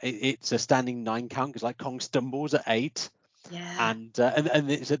it's a standing 9 count, because like Kong stumbles at 8. Yeah. And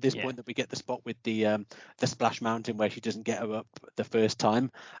it's at this point that we get the spot with the splash mountain where she doesn't get her up the first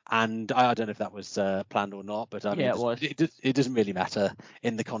time, and I don't know if that was planned or not, but I mean, it was. It doesn't really matter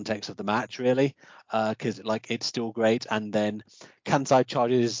in the context of the match, really, because like it's still great. And then Kansai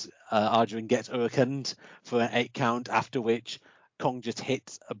charges Aja and gets urkened for an 8 count, after which Kong just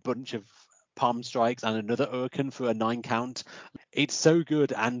hits a bunch of palm strikes and another urken for a 9 count. It's so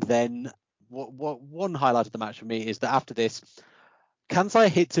good. And then what one highlight of the match for me is that after this, Kansai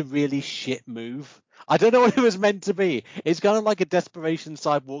hits a really shit move. I don't know what it was meant to be. It's kind of like a desperation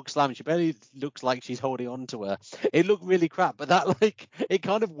sidewalk slam. She barely looks like she's holding on to her. It looked really crap, but that it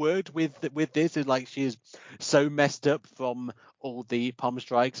kind of worked with this. Is like she's so messed up from all the palm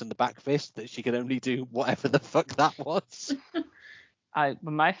strikes and the back fist that she can only do whatever the fuck that was. But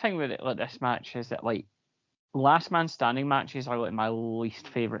my thing with it, like this match, is that like last man standing matches are like my least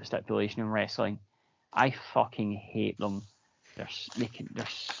favorite stipulation in wrestling. I fucking hate them. They're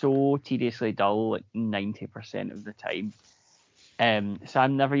so tediously dull, like 90% of the time. So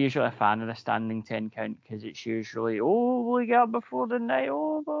I'm never usually a fan of the standing 10 count, because it's usually, we got before the night,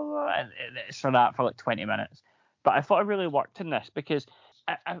 blah, blah, and it's for that for like 20 minutes. But I thought it really worked in this, because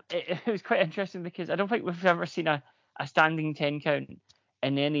it was quite interesting, because I don't think we've ever seen a standing 10 count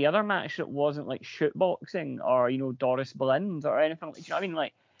in any other match that wasn't like shoot boxing or, you know, Doris Blind or anything like, you know what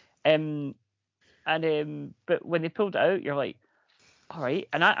I mean? Like, but when they pulled it out, you're like, all right.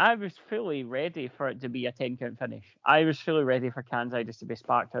 And I was fully ready for it to be a 10 count finish. I was fully ready for Kansai just to be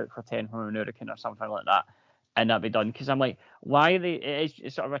sparked out for 10 from an Hurricane or something like that, and that'd be done. Because I'm like, why are they?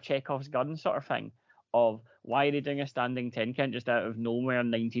 It's sort of a Chekhov's gun sort of thing of why are they doing a standing 10 count just out of nowhere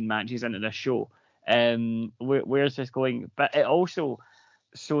 19 matches into this show? Where's this going? But it also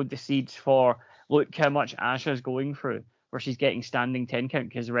sowed the seeds for, look how much Asha's going through, where she's getting standing 10 count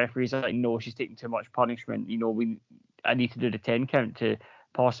because the referees are like, no, she's taking too much punishment. You know, I need to do the 10 count to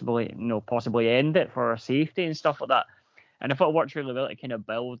possibly end it for her safety and stuff like that. And I thought it worked really well to kind of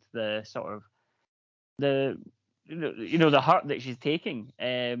build the sort of the heart that she's taking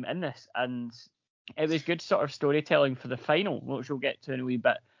in this, and it was good sort of storytelling for the final, which we'll get to in a wee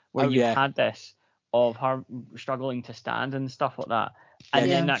bit, where you've had this of her struggling to stand and stuff like that, and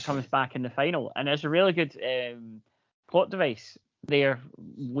then that comes back in the final, and it's a really good plot device there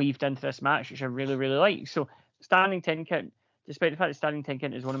weaved into this match, which I really, really like. So standing 10 count, despite the fact that standing 10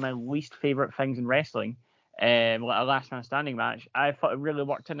 count is one of my least favourite things in wrestling, like a last man standing match, I thought it really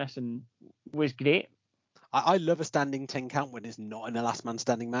worked in this and was great. I love a standing 10 count when it's not in a last man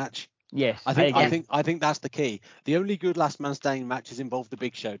standing match. Yes, I think that's the key. The only good last man standing matches involve the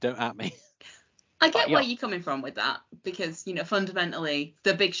Big Show. Don't at me. I get where you're coming from with that, because, you know, fundamentally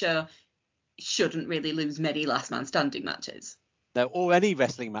the Big Show shouldn't really lose many last man standing matches. No, or any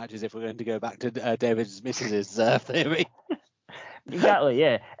wrestling matches if we're going to go back to David Smith's theory. Exactly,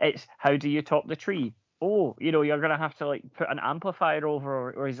 yeah. It's how do you top the tree? Oh, you know, you're going to have to like put an amplifier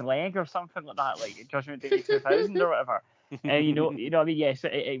over or his leg or something like that, like Judgment Day 2000 or whatever. And you know what I mean? Yes,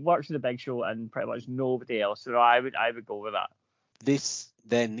 it works in the Big Show and pretty much nobody else. So I would go with that. This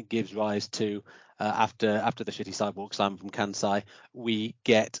then gives rise to after the shitty sidewalk slam from Kansai, we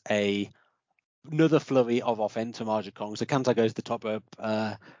get another flurry of offense from Aja Kong. So Kansai goes to the top rope.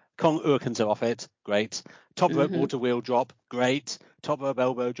 Kong Urkens her off it, great. Top rope water wheel drop, great. Top rope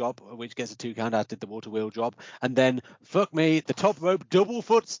elbow drop, which gets a 2 count, as did the water wheel drop. And then, fuck me, the top rope double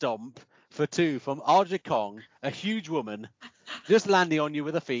foot stomp for 2 from Aja Kong, a huge woman, just landing on you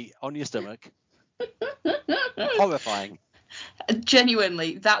with her feet on your stomach. Horrifying.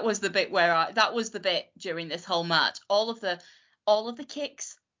 Genuinely, that was the bit during this whole match. All of the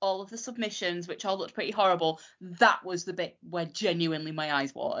kicks, all of the submissions, which all looked pretty horrible. That was the bit where genuinely my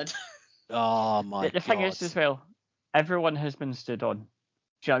eyes watered. Oh my god. The thing is as well, everyone has been stood on.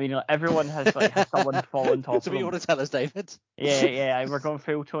 Do you know what I mean? Like, everyone has had someone fall on top of them. So what you want to tell us, David? Yeah, we're going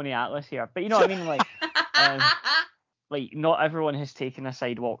full Tony Atlas here. But you know what I mean? Like not everyone has taken a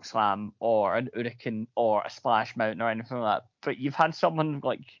sidewalk slam or an Hurricane or a splash mountain or anything like that. But you've had someone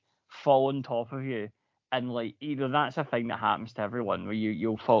like fall on top of you, and like, you know, that's a thing that happens to everyone, where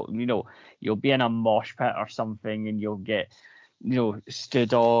you'll fall, you know, you'll be in a mosh pit or something and you'll get, you know,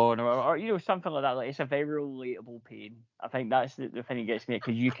 stood on or you know, something like that. Like, it's a very relatable pain. I think that's the thing that gets me,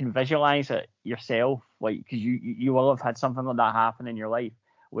 because you can visualize it yourself, like, because you will have had something like that happen in your life,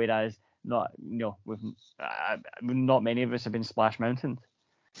 whereas not many of us have been Splash Mountains.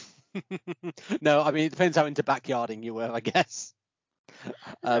 No, I mean, it depends how into backyarding you were, I guess.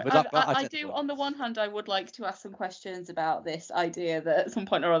 I do. On the one hand, I would like to ask some questions about this idea that at some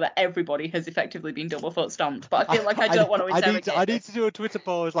point or other everybody has effectively been double foot stomped, but I feel like I don't want to interrogate I need to do a Twitter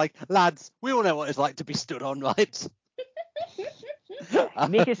poll. It's like, lads, we all know what it's like to be stood on, right?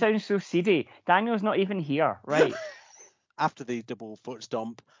 Make it sound so seedy. Daniel's not even here, right? After the double foot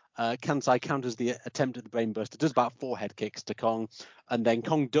stomp, Kansai counters the attempt at the brainbuster, does about 4 head kicks to Kong, and then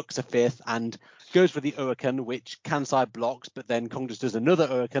Kong ducks a 5th and goes for the Hurricane, which Kansai blocks, but then Kong just does another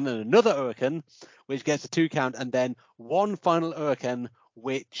Hurricane and another Hurricane, which gets a 2 count, and then one final Hurricane,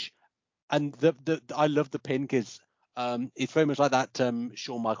 which, and I love the pin because it's very much like that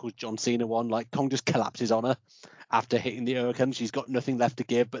Shawn Michaels John Cena one. Like, Kong just collapses on her after hitting the Hurricane. She's got nothing left to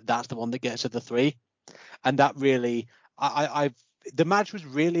give, but that's the one that gets her the 3, and that really. The match was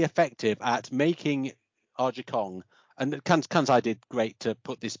really effective at making Aja Kong, and Kansai did great to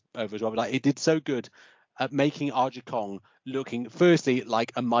put this over as well. But like, it did so good at making Aja Kong looking, firstly,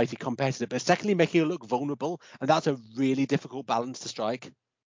 like a mighty competitor, but secondly, making her look vulnerable, and that's a really difficult balance to strike.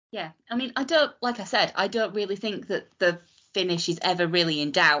 Yeah, I mean, I don't really think that the finish is ever really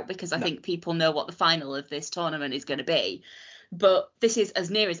in doubt, because I think people know what the final of this tournament is going to be. But this is as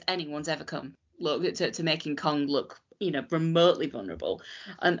near as anyone's ever come to making Kong look, you know, remotely vulnerable.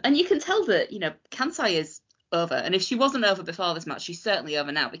 And you can tell that, you know, Kansai is over. And if she wasn't over before this match, she's certainly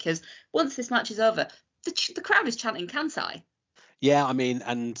over now, because once this match is over, the crowd is chanting Kansai. Yeah, I mean,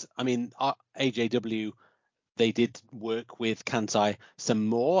 AJW, they did work with Kansai some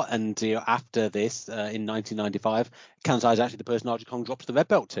more, and after this in 1995, Kansai is actually the person Aja Kong drops the red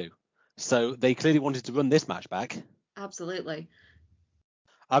belt to. So they clearly wanted to run this match back. Absolutely.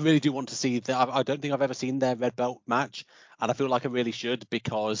 I really do want to see that. I don't think I've ever seen their red belt match, and I feel like I really should,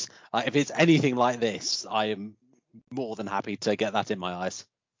 because if it's anything like this, I am more than happy to get that in my eyes.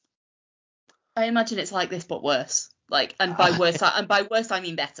 I imagine it's like this, but worse. Like, and by worse, I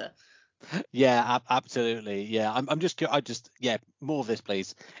mean better. Yeah, absolutely. Yeah, yeah, more of this,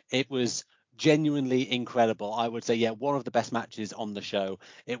 please. It was genuinely incredible. I would say, yeah, one of the best matches on the show.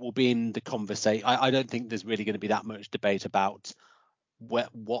 It will be in the conversation. I don't think there's really going to be that much debate about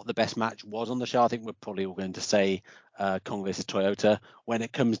what the best match was on the show. I think we're probably all going to say Kong versus Toyota when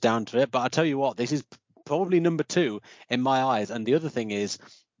it comes down to it. But I tell you what, this is probably number 2 in my eyes. And the other thing is,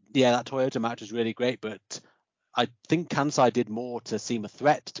 yeah, that Toyota match was really great, but I think Kansai did more to seem a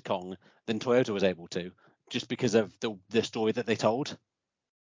threat to Kong than Toyota was able to, just because of the story that they told.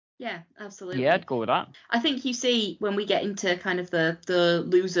 Yeah, absolutely. Yeah, I'd go with that. I think you see when we get into kind of the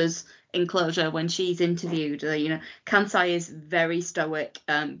losers enclosure when she's interviewed, Kansai is very stoic,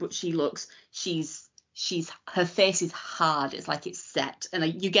 but she's her face is hard. It's like it's set,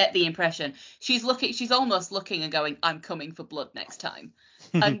 and you get the impression she's almost looking and going, "I'm coming for blood next time."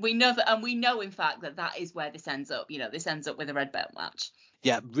 And we know in fact that is where this ends up. This ends up with a red belt match.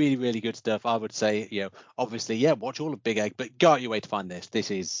 Yeah, really, really good stuff. I would say, obviously, yeah, watch all of Big Egg, but go out your way to find this.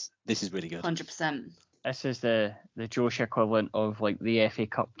 This is really good. 100%. This is the Joshi equivalent of like the FA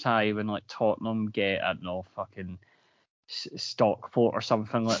Cup tie when like Tottenham get, I don't know, fucking Stockport or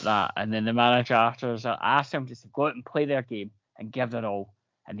something like that, and then the manager after asked him just to go out and play their game and give it all,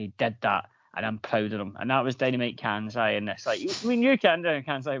 and he did that, and I'm proud of him. And that was Dynamite Kansai in this. Like, we knew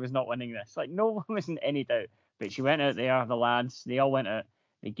Kansai was not winning this. Like, no one was in any doubt. But she went out there, the lads, they all went out,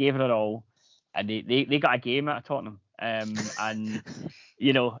 they gave it all, and they got a game out of Tottenham. And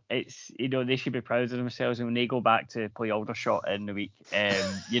it's they should be proud of themselves. And when they go back to play Aldershot in the week,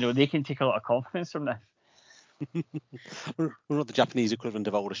 they can take a lot of confidence from this. What the Japanese equivalent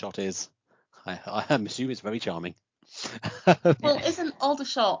of Aldershot is. I am assuming it's very charming. Well, isn't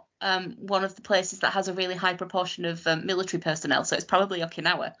Aldershot one of the places that has a really high proportion of military personnel? So it's probably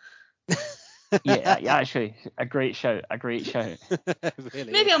Okinawa. yeah, actually, a great shout.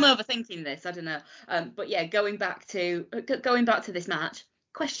 Really Maybe I'm overthinking this. I don't know. But yeah, going back to this match.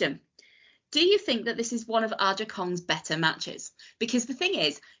 Question: do you think that this is one of Aja Kong's better matches? Because the thing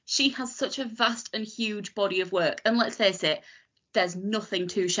is, she has such a vast and huge body of work, and let's face it, there's nothing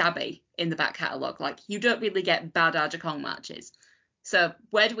too shabby in the back catalogue. Like, you don't really get bad Aja Kong matches. So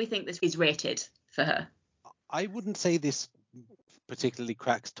where do we think this is rated for her? I wouldn't say this particularly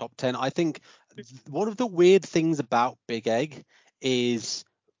cracks top 10. I think one of the weird things about Big Egg is,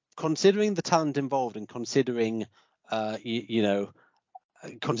 considering the talent involved and considering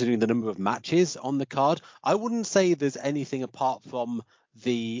considering the number of matches on the card, I wouldn't say there's anything apart from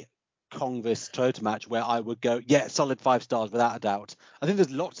the Kong vs Toyota match where I would go, yeah, solid 5 stars without a doubt. I think there's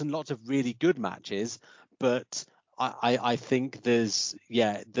lots and lots of really good matches, but I think there's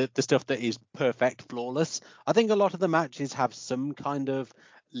the stuff that is perfect, flawless. I think a lot of the matches have some kind of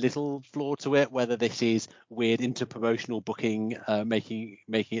little flaw to it, whether this is weird interpromotional booking, making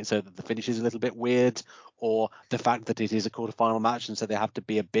it so that the finish is a little bit weird, or the fact that it is a quarterfinal match and so they have to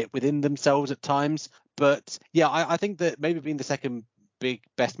be a bit within themselves at times. But yeah, I think that maybe being the second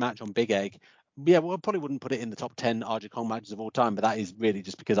best match on Big Egg, yeah, well, I probably wouldn't put it in the top 10 Aja Kong matches of all time, but that is really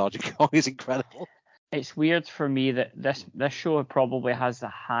just because Aja Kong is incredible. It's weird for me that this show probably has the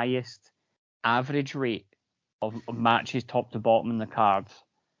highest average rate of matches top to bottom in the cards,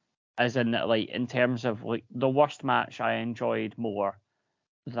 as in that, like, in terms of like the worst match I enjoyed more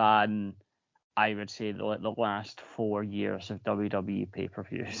than, I would say, the last 4 years of WWE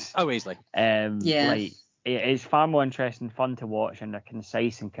pay-per-views. Oh, easily. Like, it's far more interesting, fun to watch, and they're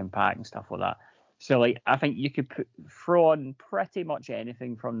concise and compact and stuff like that. So, like, I think you could throw on pretty much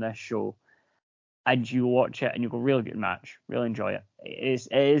anything from this show, and you watch it and you go, really good match, really enjoy it. It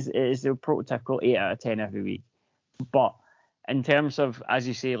is the prototypical 8 out of 10 every week. But in terms of, as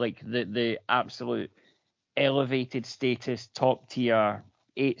you say, like the absolute elevated status, top tier,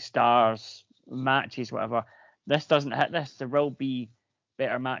 8 stars matches, whatever, this doesn't hit this. There will be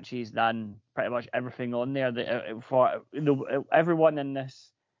better matches than pretty much everything on there. Everyone in this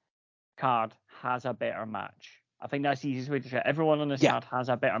card has a better match. I think that's the easiest way to say it. Everyone on this card has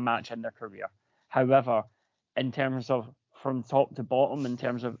a better match in their career. However, in terms of from top to bottom, in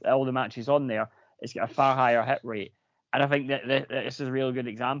terms of all the matches on there, it's got a far higher hit rate. And I think that this is a really good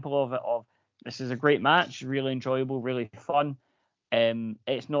example of it. This is a great match, really enjoyable, really fun.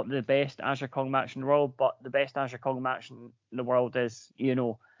 It's not the best Aja Kong match in the world, but the best Aja Kong match in the world is,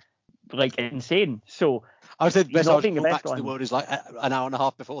 like insane. So I would say the best not Aja being the Kong best match in the one. world is like an hour and a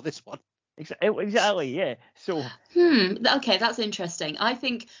half before this one. Exactly, yeah. So Okay, that's interesting. I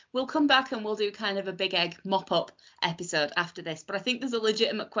think we'll come back and we'll do kind of a Big Egg mop-up episode after this. But I think there's a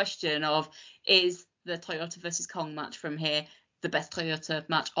legitimate question of, is the Toyota versus Kong match from here the best Toyota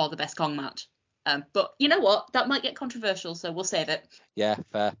match or the best Kong match? But you know what? That might get controversial, so we'll save it. Yeah,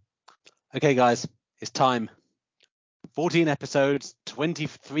 fair. Okay, guys, it's time. 14 episodes,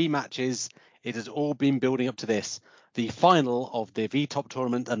 23 matches. It has all been building up to this. The final of the V-Top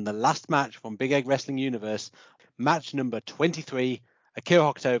tournament and the last match from Big Egg Wrestling Universe. Match number 23, Akira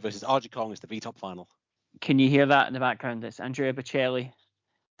Hokuto versus Aja Kong is the V-Top final. can you hear that in the background? It's Andrea Bocelli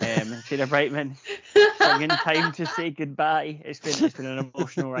and Sarah Brightman singing "Time to Say Goodbye." It's been an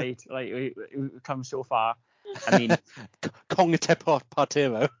emotional ride. Like we've come so far. I mean, Kong te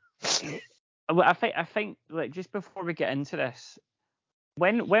partiro. well, I think like just before we get into this,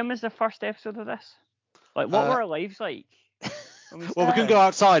 when was the first episode of this? Like, what were our lives like? When Well, we couldn't go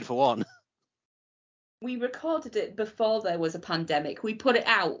outside for one. We recorded it before there was a pandemic. We put it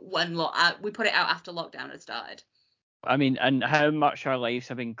out after lockdown had started. I mean, and how much our lives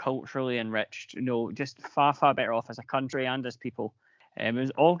have been culturally enriched, just far, far better off as a country and as people. It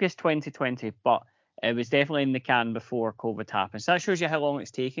was August 2020, but it was definitely in the can before COVID happened. So that shows you how long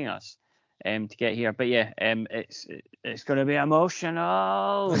it's taking us to get here. But yeah, it's going to be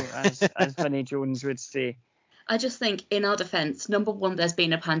emotional, as Vinnie Jones would say. I just think, in our defence, number one, there's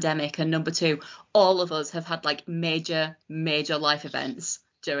been a pandemic, and number two, all of us have had like major life events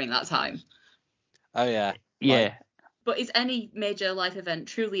during that time. Oh, yeah. Yeah. But is any major life event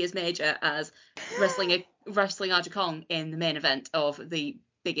truly as major as wrestling Aja Kong in the main event of the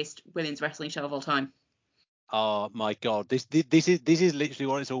biggest women's wrestling show of all time? Oh my God, this is literally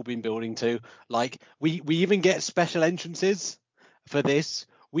what it's all been building to. Like we even get special entrances for this.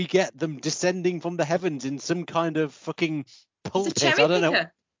 We get them descending from the heavens in some kind of fucking pulpit. It's a cherry I don't know.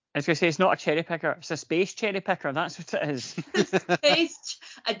 picker. I was going to say, it's not a cherry picker. It's a space cherry picker. That's what it is.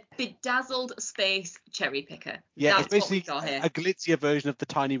 A bedazzled space cherry picker. Yeah, That's it's basically what we got here. a glitzier version of the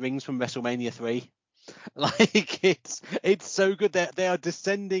tiny rings from WrestleMania 3. Like it's so good that they are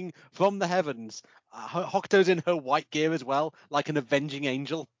descending from the heavens. Hokuto's in her white gear as well, like an avenging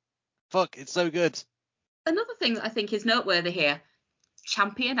angel. Fuck, it's so good. Another thing that I think is noteworthy here,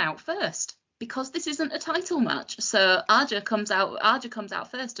 champion out first. Because this isn't a title match, so Aja comes out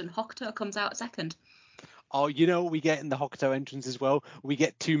first and Hokuto comes out second. Oh, you know what we get in the Hokuto entrance as well? We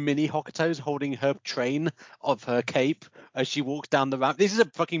get 2 mini Hokutos holding her train of her cape as she walks down the ramp. This is a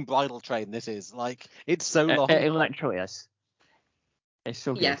fucking bridal train, this is. Like, it's so long. It literally is. It's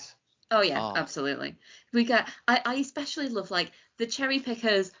so good. Yeah. Oh yeah, absolutely. I especially love like the cherry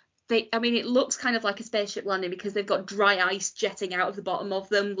pickers. It looks kind of like a spaceship landing because they've got dry ice jetting out of the bottom of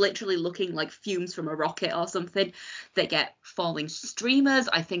them, literally looking like fumes from a rocket or something. They get falling streamers.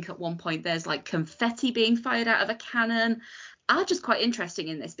 I think at one point there's like confetti being fired out of a cannon. Aja's quite interesting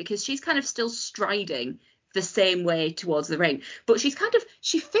in this because she's kind of still striding the same way towards the ring, but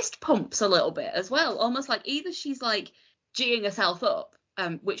she fist pumps a little bit as well, almost like either she's like G'ing herself up,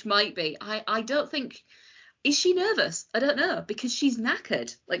 which might be. I don't think. Is she nervous? I don't know, because she's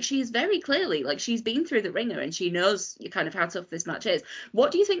knackered. Like, she is very clearly, like, she's been through the ringer and she knows kind of how tough this match is.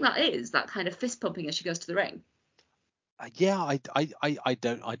 What do you think that is, that kind of fist pumping as she goes to the ring? Yeah, I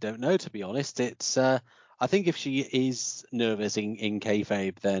don't know, to be honest. It's I think if she is nervous in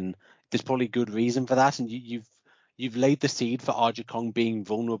kayfabe, then there's probably good reason for that, and you've laid the seed for Aja Kong being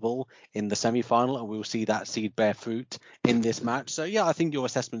vulnerable in the semi-final, and we'll see that seed bear fruit in this match. So yeah, I think your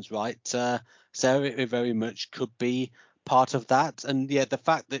assessment's right, Sarah. It very much could be part of that, and yeah, the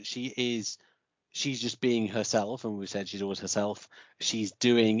fact that she's just being herself, and we said she's always herself. She's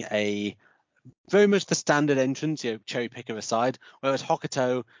doing a very much the standard entrance, cherry picker aside. Whereas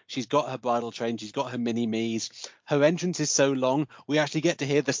Hokuto, she's got her bridal train, she's got her mini-me's. Her entrance is so long, we actually get to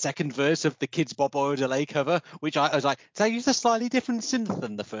hear the second verse of the Kids Bob Delay cover, which I was like, does that use a slightly different synth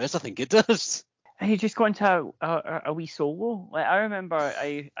than the first? I think it does. You just go into a wee solo. Like, I remember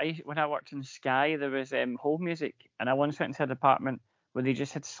I when I worked in Sky, there was home music, and I once went into a department where they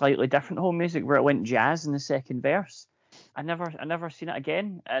just had slightly different home music where it went jazz in the second verse. I never seen it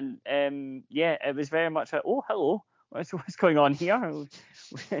again, and yeah, it was very much like, oh, hello, what's going on here?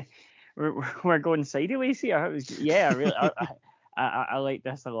 we're going sideways here. It was, yeah, really, I like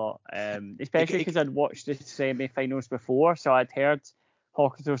this a lot, especially because I'd watched the semi-finals before, so I'd heard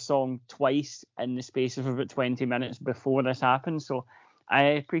Hokuto's song twice in the space of about 20 minutes before this happened, so I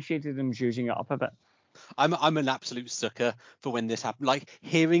appreciated them using it up a bit. I'm an absolute sucker for when this happens. Like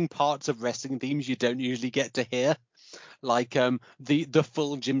hearing parts of wrestling themes you don't usually get to hear, like the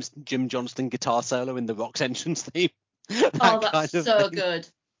full Jim Johnston guitar solo in the Rock's entrance theme. That's so good.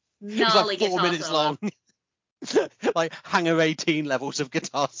 Gnarly it's like 4 minutes solo. long. Like Hangar 18 levels of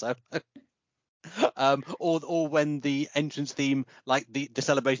guitar solo. Or when the entrance theme, like the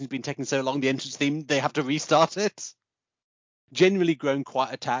celebration's been taking so long, the entrance theme, they have to restart it. Genuinely grown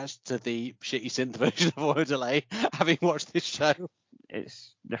quite attached to the shitty synth version of Aura Delay, having watched this show.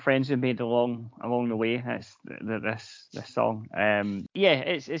 It's the friends we made along the way. That's this song.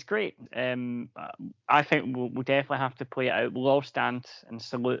 It's great. I think we'll definitely have to play it out. We'll all stand and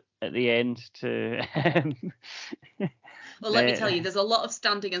salute at the end to. Well, let me tell you, there's a lot of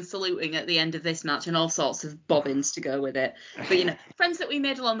standing and saluting at the end of this match, and all sorts of bobbins to go with it. But friends that we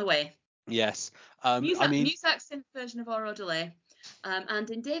made along the way. Yes. Muzak's synth version of Aura Delay. And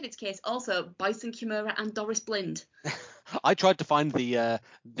in David's case, also Bison Kimura and Doris Blind. I tried to find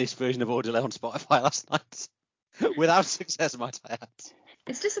this version of Aura Delay on Spotify last night. Without success, might I add.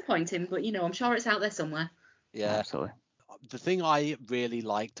 It's disappointing, but I'm sure it's out there somewhere. Yeah. Absolutely. The thing I really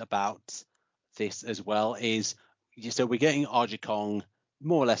liked about this as well is, so we're getting Aja Kong,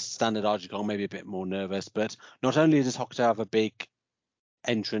 more or less standard Aja Kong, maybe a bit more nervous, but not only does Hokuto have a big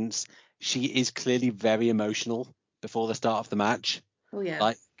entrance, she is clearly very emotional before the start of the match. Oh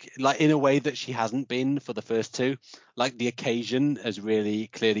yeah. Like in a way that she hasn't been for the first two. Like the occasion has really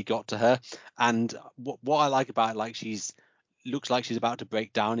clearly got to her. And what I like about it, like looks like she's about to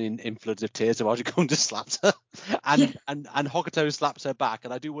break down in floods of tears. So Aja Kong just slaps her, and Hokuto slaps her back.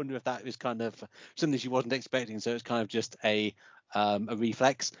 And I do wonder if that is kind of something she wasn't expecting. So it's kind of just a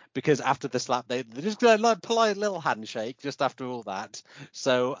reflex, because after the slap they just go like polite little handshake just after all that.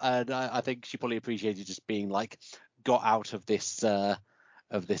 So I think she probably appreciated just being like got out of this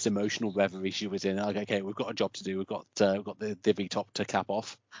emotional reverie she was in. Like, okay, we've got a job to do. We've got the V-top to cap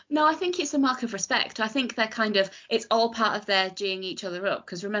off. No, I think it's a mark of respect. I think they're it's all part of their geeing each other up.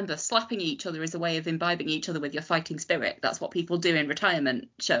 Because remember, slapping each other is a way of imbibing each other with your fighting spirit. That's what people do in retirement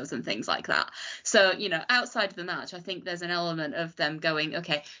shows and things like that. So, outside of the match, I think there's an element of them going,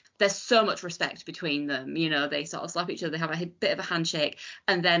 okay, there's so much respect between them. They sort of slap each other, they have a bit of a handshake,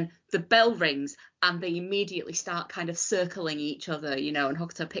 and then the bell rings and they immediately start kind of circling each other, and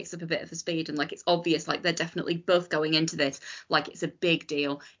Hokuto picks up a bit of a speed, and like it's obvious, like they're definitely both going into this like it's a big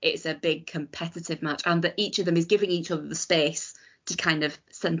deal, it's a big competitive match, and that each of them is giving each other the space to kind of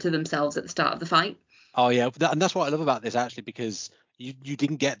center themselves at the start of the fight. Oh yeah, and that's what I love about this actually, because you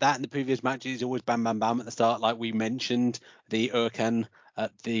didn't get that in the previous matches. It's always bam bam bam at the start. Like we mentioned the Urken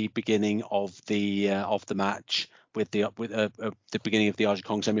at the beginning of the match with the beginning of the Aja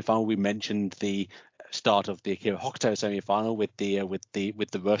Kong semi-final. We mentioned the start of the Akira Hokuto semi-final with the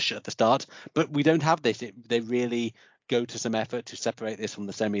rush at the start, but we don't have this. They really go to some effort to separate this from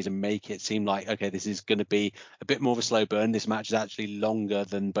the semis and make it seem like, okay, this is going to be a bit more of a slow burn. This match is actually longer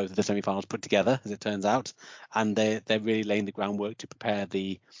than both of the semi-finals put together, as it turns out, and they're really laying the groundwork to prepare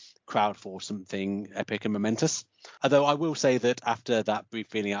the crowd for something epic and momentous. Although I will say that after that brief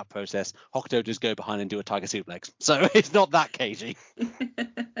feeling out process, Hokuto does go behind and do a tiger suplex, so it's not that cagey.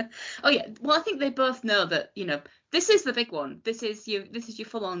 Oh yeah, well I think they both know that this is the big one. This is your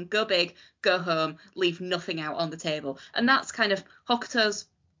full on go big, go home, leave nothing out on the table, and that's kind of Hokuto's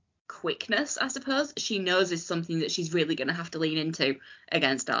quickness, I suppose. She knows is something that she's really going to have to lean into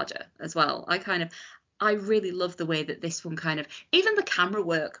against Aja as well. I really love the way that this one even the camera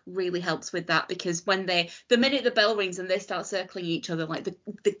work really helps with that, because when the minute the bell rings and they start circling each other, like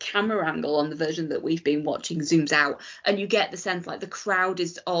the camera angle on the version that we've been watching zooms out, and you get the sense like the crowd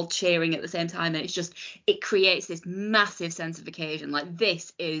is all cheering at the same time, and it creates this massive sense of occasion. Like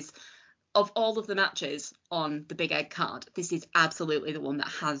this is, of all of the matches on the Big Egg card, this is absolutely the one that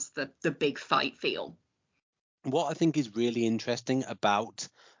has the big fight feel. What I think is really interesting about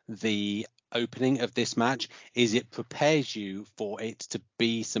the opening of this match is it prepares you for it to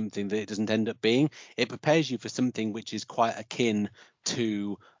be something that it doesn't end up being. It prepares you for something which is quite akin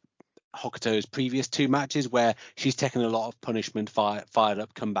to Hokuto's previous two matches, where she's taken a lot of punishment, fired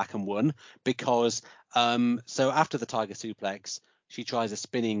up, come back and won, because so after the tiger suplex, she tries a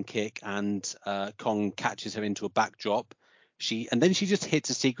spinning kick and Kong catches her into a backdrop. And then she just hits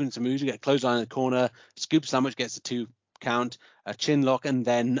a sequence of moves. You get clothesline in the corner, scoop sandwich gets a 2 count, a chin lock, and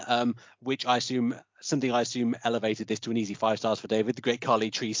then which I assume elevated this to an easy 5 stars for David, the Great Khali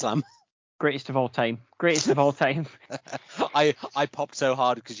tree slam. Greatest of all time. I popped so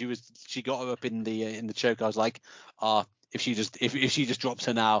hard because she got her up in the choke. I was like, if she just drops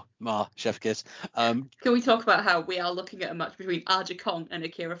her now, chef kiss. Can we talk about how we are looking at a match between Aja Kong and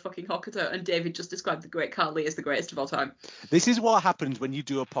Akira fucking Hokuto, and David just described the great Carly as the greatest of all time? This is what happens when you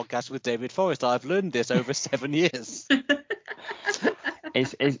do a podcast with David Forrest. I've learned this over 7 years.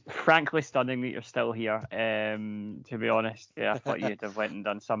 It's frankly stunning that you're still here. To be honest, I thought you'd have went and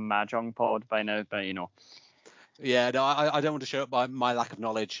done some Mahjong pod by now, but you know. Yeah, no, I don't want to show up my lack of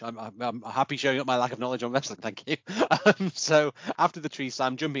knowledge. I'm happy showing up my lack of knowledge on wrestling. Thank you. So after the tree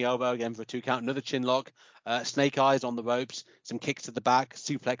slam, jumping elbow again for a 2 count, another chin lock, snake eyes on the ropes, some kicks to the back,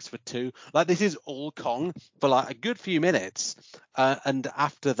 suplex for 2. Like, this is all Kong for like a good few minutes, and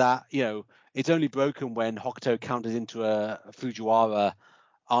after that, it's only broken when Hokuto counters into a Fujiwara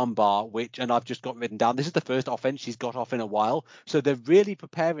armbar, and I've just got written down. This is the first offense she's got off in a while, so they're really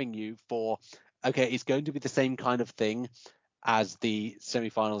preparing you for. Okay, it's going to be the same kind of thing as the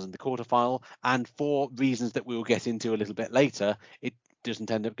semi-finals and the quarterfinal, and for reasons that we will get into a little bit later, it doesn't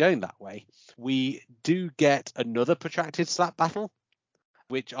end up going that way. We do get another protracted slap battle,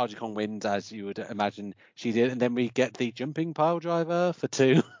 which Aja Kong wins, as you would imagine she did, and then we get the jumping pile driver for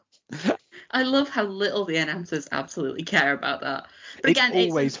 2. I love how little the announcers absolutely care about that. But It's again,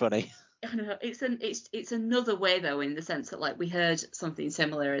 always funny. I know it's another way though, in the sense that like we heard something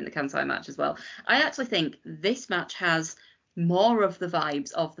similar in the Kansai match as well. I actually think this match has more of the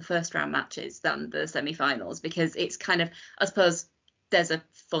vibes of the first round matches than the semi-finals, because it's kind of, I suppose there's a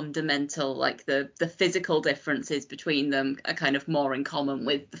fundamental, like the physical differences between them are kind of more in common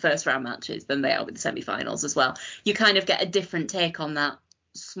with the first round matches than they are with the semi-finals as well. You kind of get a different take on that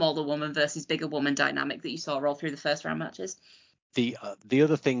smaller woman versus bigger woman dynamic that you saw all through the first round matches. The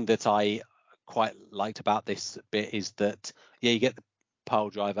other thing that I quite liked about this bit is that you get the pile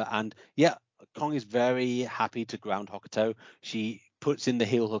driver, and Kong is very happy to ground Hokuto. She puts in the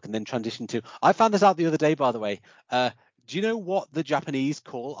heel hook and then transition to. I found this out the other day, by the way. Do you know what the Japanese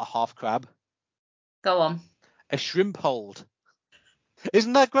call a half crab? Go on. A shrimp hold.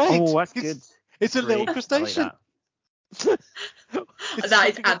 Isn't that great? Oh, that's good. It's a little crustacean. That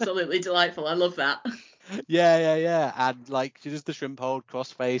is absolutely delightful. I love that. Yeah. And like, she does the shrimp hold,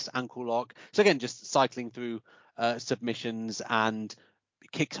 crossface, ankle lock. So again, just cycling through submissions, and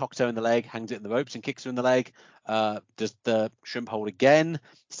kicks Hokuto in the leg, hangs it in the ropes and kicks her in the leg. Does the shrimp hold again.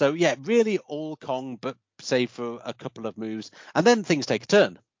 So yeah, really all Kong, but save for a couple of moves. And then things take a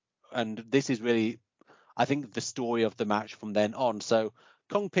turn. And this is really, I think, the story of the match from then on. So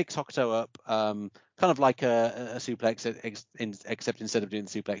Kong picks Hokuto up, kind of like a suplex, except instead of doing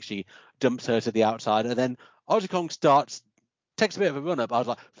the suplex, she dumps her to the outside, and then Aja Kong takes a bit of a run up. I was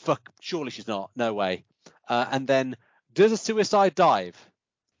like, fuck, surely she's not, no way. And then does a suicide dive.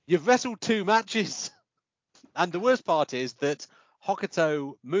 You've wrestled 2 matches, and the worst part is that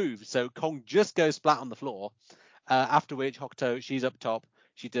Hokuto moves, so Kong just goes flat on the floor. After which Hokuto, she's up top.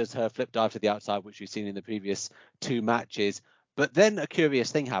 She does her flip dive to the outside, which we've seen in the previous 2 matches. But then a curious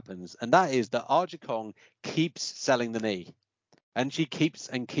thing happens, and that is that Aja Kong keeps selling the knee. And she keeps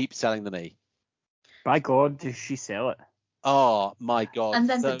selling the knee. By God, does she sell it? Oh, my God. And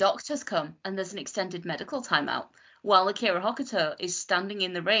then the doctors come, and there's an extended medical timeout, while Akira Hokuto is standing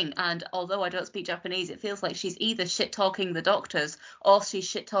in the ring. And although I don't speak Japanese, it feels like she's either shit-talking the doctors or she's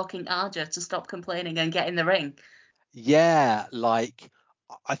shit-talking Aja to stop complaining and get in the ring. Yeah, like,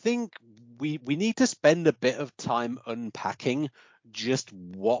 I think we need to spend a bit of time unpacking just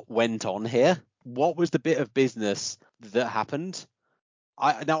what went on here. What was the bit of business that happened?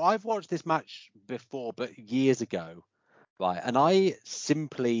 Now, I've watched this match before, but years ago, right? And I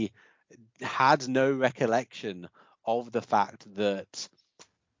simply had no recollection of the fact that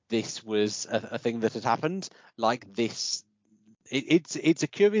this was a thing that had happened. Like this, it's a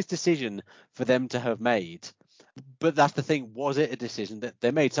curious decision for them to have made. But that's the thing. Was it a decision that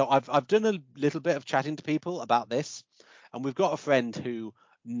they made? So I've done a little bit of chatting to people about this, and we've got a friend who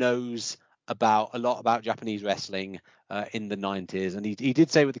knows a lot about Japanese wrestling in the 90s, and he did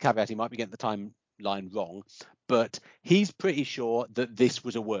say, with the caveat, he might be getting the timeline wrong, but he's pretty sure that this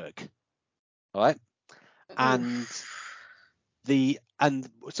was a work. All right, and some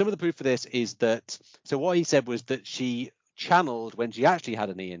of the proof for this is that, so what he said was that she channeled when she actually had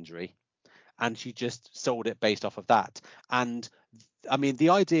a knee injury, and she just sold it based off of that. And I mean, the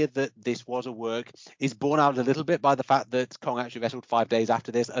idea that this was a work is borne out a little bit by the fact that Kong actually wrestled 5 days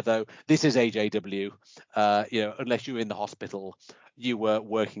after this, although this is AJW. Unless you were in the hospital, you were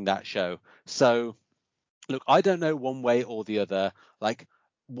working that show. So look, I don't know one way or the other. Like,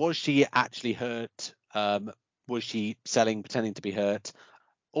 was she actually hurt? Was she selling, pretending to be hurt?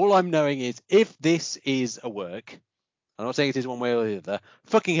 All I'm knowing is, if this is a work, I'm not saying it is one way or the other,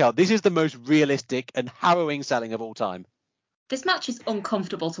 fucking hell, this is the most realistic and harrowing selling of all time. This match is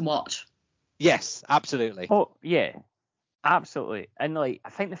uncomfortable to watch. Yes, absolutely. Oh yeah, absolutely. And like, I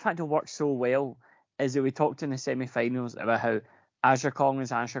think the fact it works so well is that we talked in the semi-finals about how Aja Kong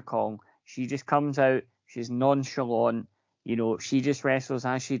is Aja Kong. She just comes out, she's nonchalant, she just wrestles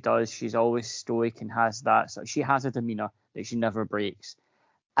as she does. She's always stoic and has that. So she has a demeanor that she never breaks.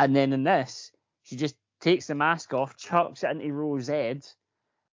 And then in this, she just takes the mask off, chucks it into Rose Ed,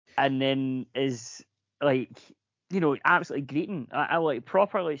 and then is like, absolutely greeting. I like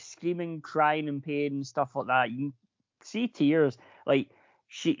proper like screaming, crying in pain and stuff like that. You can see tears. Like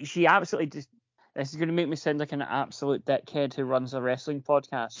she absolutely just. This is going to make me sound like an absolute dickhead who runs a wrestling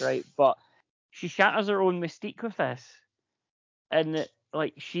podcast, right? But she shatters her own mystique with this, and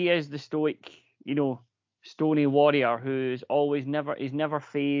like she is the stoic, stony warrior who's always never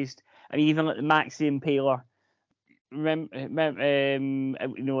phased. I mean, even like the Maxi Impaler, in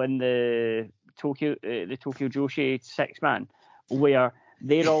the Tokyo Joshi 6-man, where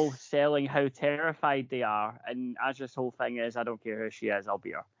they're all selling how terrified they are, and Aja's whole thing is, I don't care who she is, I'll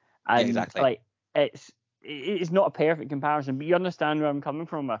beat her. And Yeah, exactly. like it's not a perfect comparison, but you understand where I'm coming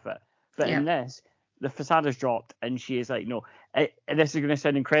from with it. But in this, the facade is dropped, and she is like, no. This is going to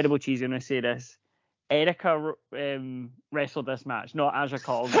sound incredible cheesy when I say this. Erica wrestled this match, not Aja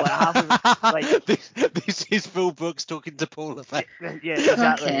Kong. This is Phil Brooks talking to Paul Lefebvre. Yeah,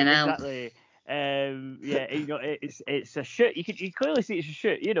 exactly. It's a shoot. You clearly see it's a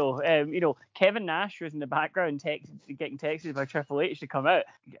shoot. Kevin Nash was in the background getting texted by Triple H to come out.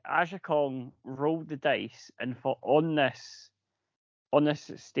 Aja Kong rolled the dice and thought on this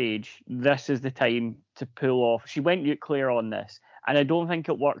stage, this is the time to pull off. She went nuclear on this, and I don't think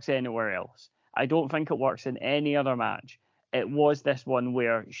it works anywhere else. I don't think it works in any other match. It was this one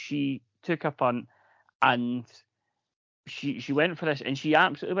where she took a punt and she went for this, and she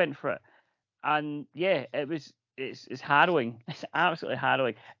absolutely went for it. And yeah, it's harrowing. It's absolutely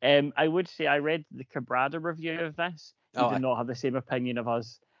harrowing. I would say I read the Cabrada review of this. He did not have the same opinion of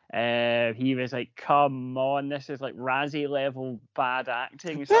us. He was like, "Come on, this is like Razzie level bad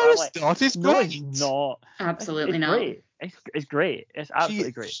acting." So No, it's not. It's no, great. it's not. Absolutely it's not. Great. It's great. It's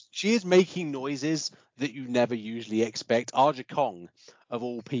absolutely great. She is making noises that you never usually expect Aja Kong, of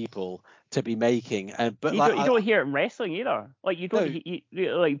all people, to be making. But you don't hear it in wrestling either. Like you don't,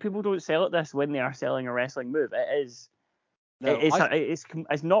 like people don't sell it this when they are selling a wrestling move. It is. No,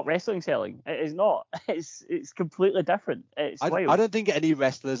 it's not wrestling selling. It is not. It's completely different. It's wild. I don't think any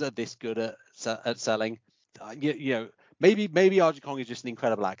wrestlers are this good at selling. Maybe Aja Kong is just an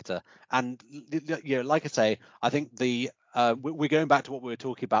incredible actor, and like I say, I think we're going back to what we were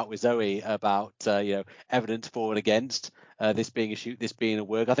talking about with Zoe about evidence for and against this being a shoot, this being a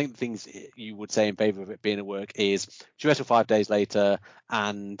work. I think the things you would say in favor of it being a work is she wrestled 5 days later,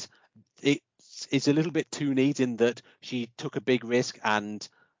 and it's a little bit too neat in that she took a big risk and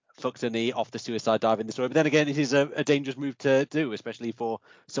fucked her knee off the suicide dive in the story. But then again, it is a dangerous move to do, especially for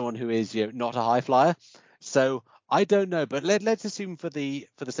someone who is not a high flyer. So I don't know, but let's assume for the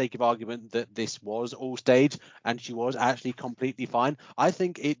sake of argument that this was all stage and she was actually completely fine. I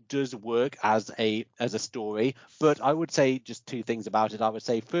think it does work as a story, but I would say just 2 things about it. I would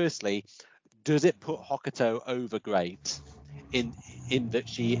say, firstly, does it put Hokuto over great in that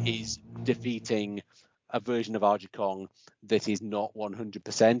she is defeating a version of Aja Kong that is not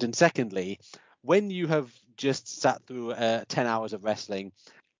 100%? And secondly, when you have just sat through 10 hours of wrestling,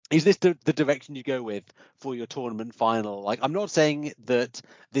 is this the direction you go with for your tournament final? Like, I'm not saying that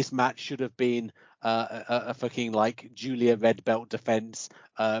this match should have been a fucking like Julia red belt defense,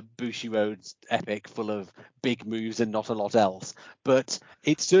 Bushiroad's epic full of big moves and not a lot else, but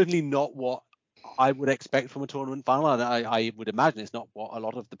it's certainly not what I would expect from a tournament final, and I would imagine it's not what a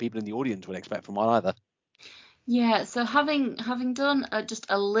lot of the people in the audience would expect from one either. Yeah, so having done just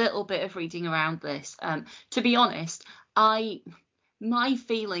a little bit of reading around this, to be honest, my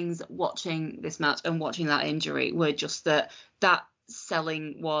feelings watching this match and watching that injury were just that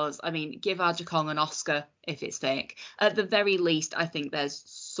selling was, I mean, give Aja Kong an Oscar if it's fake. At the very least, I think there's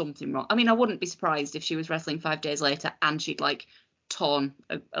something wrong. I mean, I wouldn't be surprised if she was wrestling 5 days later and she'd like torn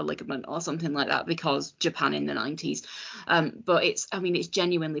a ligament or something like that, because Japan in the 90s. But it's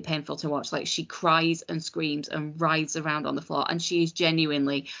genuinely painful to watch. Like, she cries and screams and writhes around on the floor, and she is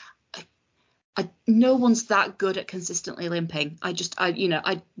genuinely, no one's that good at consistently limping.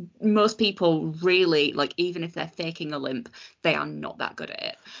 Most people really, like, even if they're faking a limp, they are not that good at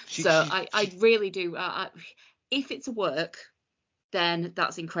it. I really do. If it's a work, then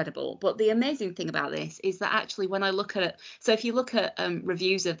that's incredible. But the amazing thing about this is that actually when I look at it, so if you look at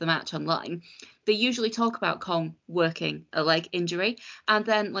reviews of the match online, they usually talk about Kong working a leg injury, and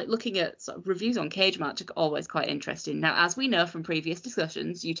then like looking at sort of reviews on Cage Match are always quite interesting. Now, as we know from previous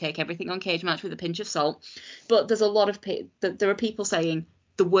discussions, you take everything on Cage Match with a pinch of salt, but there's a lot of there are people saying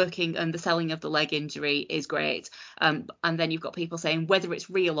the working and the selling of the leg injury is great, and then you've got people saying whether it's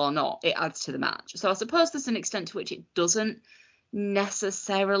real or not, it adds to the match. So I suppose there's an extent to which it doesn't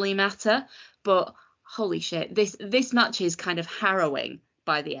necessarily matter, but holy shit, this match is kind of harrowing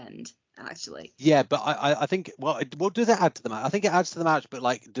by the end, actually. Yeah, but I think, well, does it add to the match? I think it adds to the match, but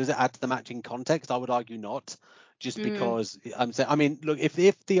like, does it add to the match in context? I would argue not, just because I'm saying, I mean, look,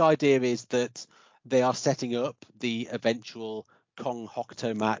 if the idea is that they are setting up the eventual Kong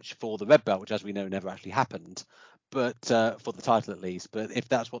Hokuto match for the red belt, which as we know never actually happened, but for the title at least, but if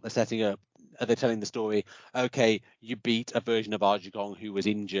that's what they're setting up, are they telling the story, okay, you beat a version of Aja Kong who was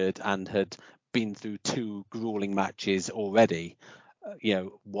injured and had been through 2 grueling matches already?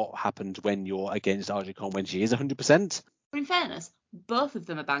 What happened when you're against Aja Kong when she is 100%? In fairness, both of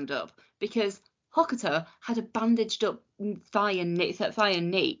them are banged up, because Hokuto had a bandaged up thigh and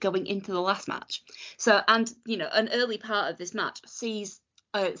knee going into the last match. So, and an early part of this match sees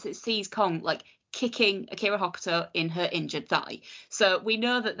Kong like kicking Akira Hokuto in her injured thigh. So we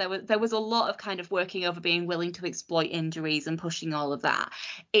know that there was a lot of kind of working over being willing to exploit injuries and pushing all of that.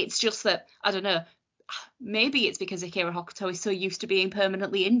 It's just that, I don't know, maybe it's because Akira Hokuto is so used to being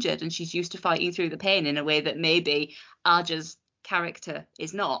permanently injured and she's used to fighting through the pain in a way that maybe Aja's character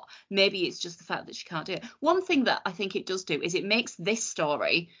is not. Maybe it's just the fact that she can't do it. One thing that I think it does do is it makes this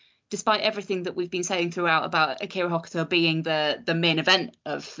story, despite everything that we've been saying throughout about Akira Hokuto being the main event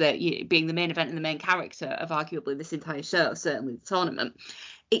of being the main event and the main character of arguably this entire show, certainly the tournament,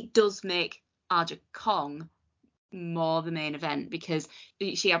 it does make Aja Kong more the main event, because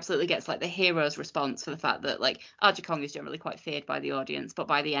she absolutely gets like the hero's response for the fact that like Aja Kong is generally quite feared by the audience, but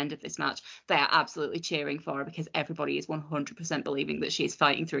by the end of this match they are absolutely cheering for her because everybody is 100% believing that she's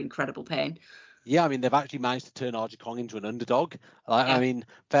fighting through incredible pain. Yeah, I mean, they've actually managed to turn Aja Kong into an underdog. I mean,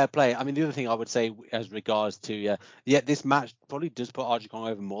 fair play. I mean, the other thing I would say as regards to, this match probably does put Aja Kong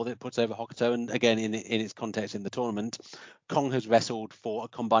over more than it puts over Hokuto. And again, in its context in the tournament, Kong has wrestled for a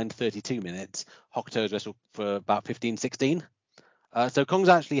combined 32 minutes. Hokuto has wrestled for about 15, 16. So Kong's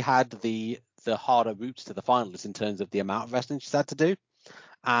actually had the harder routes to the finals in terms of the amount of wrestling she's had to do.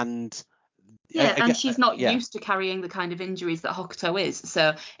 And and she's not used to carrying the kind of injuries that Hokuto is,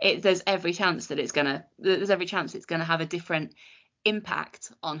 so there's every chance it's gonna have a different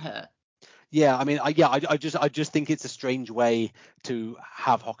impact on her. Yeah, I mean, I just think it's a strange way to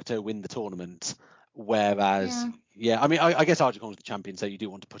have Hokuto win the tournament, whereas I mean, I guess Aja Kong's the champion, so you do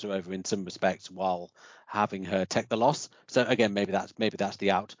want to put her over in some respects while having her take the loss. So again, maybe that's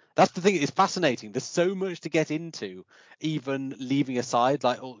the out. That's the thing. It's fascinating. There's so much to get into, even leaving aside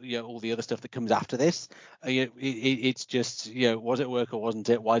like all the other stuff that comes after this. It's just was it work or wasn't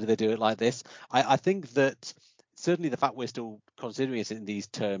it? Why do they do it like this? I think that certainly the fact we're still considering it in these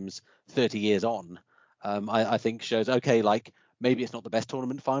terms 30 years on, I think shows, okay, like maybe it's not the best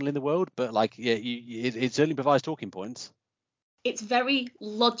tournament final in the world, but like it certainly provides talking points. It's very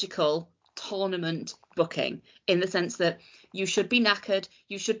logical tournament booking in the sense that you should be knackered,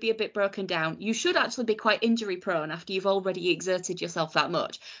 you should be a bit broken down, you should actually be quite injury prone after you've already exerted yourself that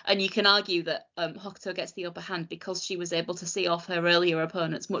much, and you can argue that Hokuto gets the upper hand because she was able to see off her earlier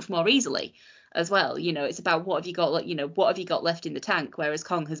opponents much more easily as well. It's about what have you got left in the tank, whereas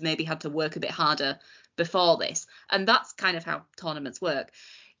Kong has maybe had to work a bit harder before this, and that's kind of how tournaments work.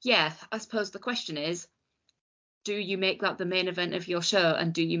 I suppose the question is, do you make that the main event of your show,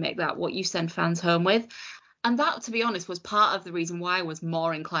 and do you make that what you send fans home with? And that, to be honest, was part of the reason why I was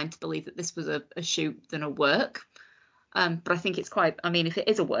more inclined to believe that this was a shoot than a work. But I think it's quite, I mean, if it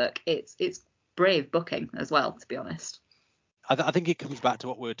is a work, it's brave booking as well, to be honest. I think it comes back to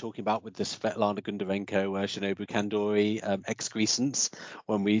what we were talking about with the Svetlana Gundarenko, Shinobu Kandori excrescence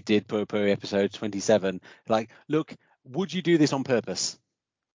when we did Puri episode 27. Like, look, would you do this on purpose?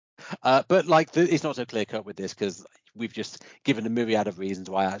 But like, it's not so clear cut with this because we've just given a myriad of reasons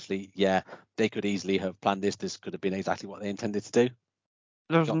why actually, they could easily have planned this. This could have been exactly what they intended to do.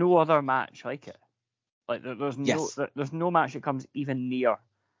 There's no other match like it. Like there's no match that comes even near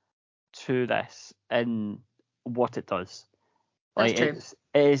to this in what it does. Like it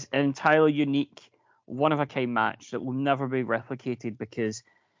is an entirely unique, one of a kind match that will never be replicated because,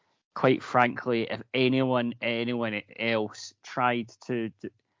 quite frankly, if anyone else tried to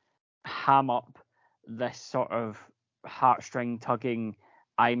ham up this sort of heartstring tugging,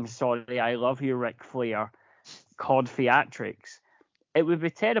 I'm sorry, I love you, Ric Flair, COD theatrics, It would be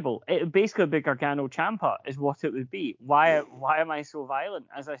terrible. It would basically be Gargano Ciampa is what it would be. Why am I so violent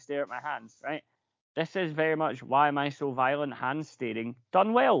as I stare at my hands, right? This is very much why am I so violent, hand staring.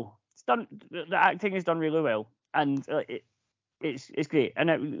 Done well. It's done. The acting is done really well, and it's great.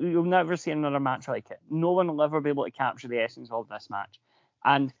 And you'll never see another match like it. No one will ever be able to capture the essence of this match.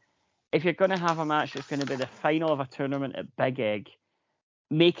 And if you're going to have a match that's going to be the final of a tournament at Big Egg,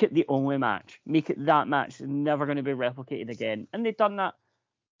 make it the only match. Make it that match that's never going to be replicated again. And they've done that.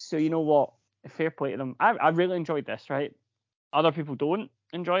 So you know what? Fair play to them. I really enjoyed this, right? Other people don't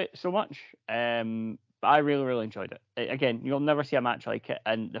enjoy it so much. But I really, really enjoyed it. Again, you'll never see a match like it.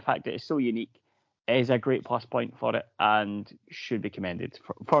 And the fact that it's so unique is a great plus point for it and should be commended,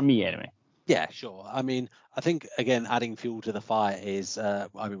 for me anyway. Yeah, sure. I mean, I think, again, adding fuel to the fire is,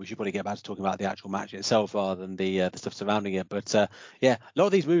 we should probably get back to talking about the actual match itself rather than the stuff surrounding it. But yeah, a lot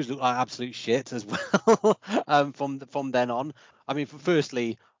of these moves look like absolute shit as well from then on. I mean,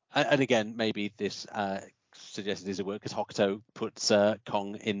 firstly, and again, maybe this suggested is a work because Hokuto puts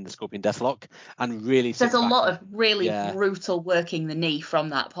Kong in the Scorpion Deathlock and really there's a lot of really brutal working the knee from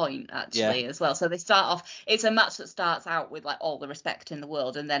that point actually as well. So they start off, it's a match that starts out with like all the respect in the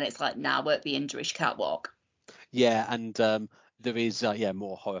world, and then it's like, now we're at the injury catwalk. Yeah, and there is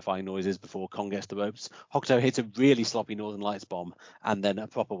more horrifying noises before Kong gets the ropes. Hokuto hits a really sloppy Northern Lights bomb and then a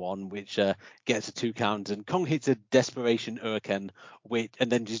proper one which gets a 2 count, and Kong hits a desperation Uriken,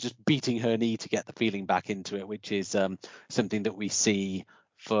 and then she's just beating her knee to get the feeling back into it, which is something that we see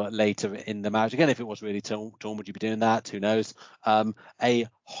for later in the match. Again, if it was really torn, would you be doing that? Who knows? A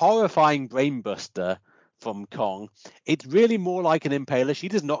horrifying brainbuster from Kong. It's really more like an impaler. She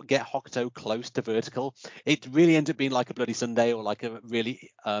does not get Hokuto close to vertical. It really ends up being like a Bloody Sunday or like a really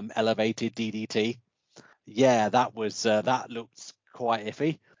elevated DDT. Yeah, that looked quite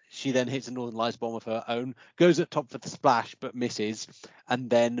iffy. She then hits a Northern Lights bomb of her own, goes up top for the splash but misses, and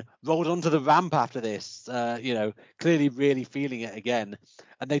then rolls onto the ramp after this, clearly really feeling it again.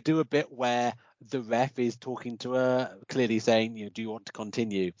 And they do a bit where the ref is talking to her, clearly saying, do you want to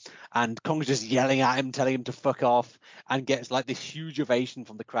continue? And Kong's just yelling at him, telling him to fuck off, and gets like this huge ovation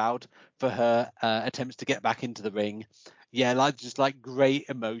from the crowd for her attempts to get back into the ring. Yeah, like great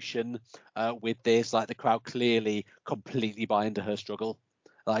emotion with this, like the crowd clearly completely buy into her struggle.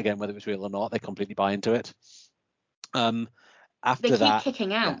 Like, again, whether it's real or not, they completely buy into it. After they keep that,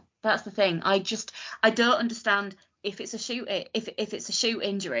 kicking out. Yeah. That's the thing. I don't understand if it's a shoot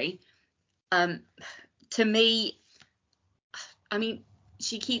injury. To me, I mean,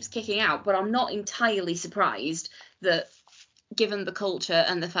 she keeps kicking out, but I'm not entirely surprised that, given the culture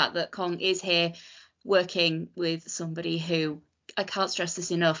and the fact that Kong is here working with somebody who, I can't stress this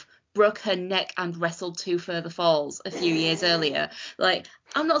enough, broke her neck and wrestled 2 further falls a few years earlier. Like,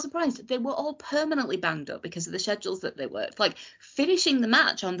 I'm not surprised. They were all permanently banged up because of the schedules that they worked. Like, finishing the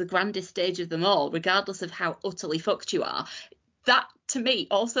match on the grandest stage of them all, regardless of how utterly fucked you are, that to me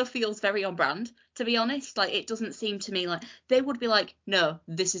also feels very on brand, to be honest. Like, it doesn't seem to me like they would be like, no,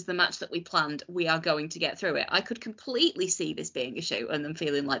 this is the match that we planned, we are going to get through it. I could completely see this being a shoot and them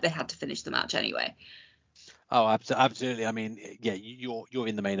feeling like they had to finish the match anyway. Oh, absolutely. I mean, yeah, you're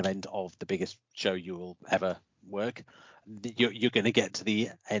in the main event of the biggest show you will ever work. You're going to get to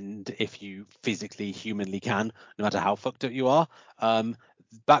the end if you physically, humanly can, no matter how fucked up you are.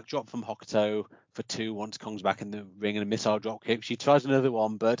 Backdrop from Hokuto for 2 once Kong's back in the ring, and a missile drop kick. She tries another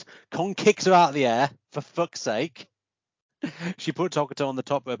one, but Kong kicks her out of the air, for fuck's sake. She puts Hokuto on the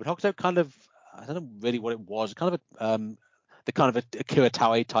top rope, but Hokuto kind of, I don't know really what it was, kind of a Akira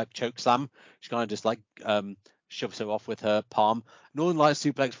Taue type choke slam. She kind of just like shoves her off with her palm. Northern Lights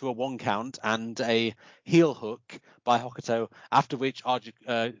suplex for a 1 count and a heel hook by Hokuto, after which Aja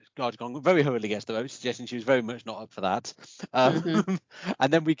Kong very hurriedly gets the rope, suggesting she was very much not up for that. And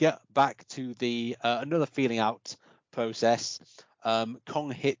then we get back to the another feeling out process.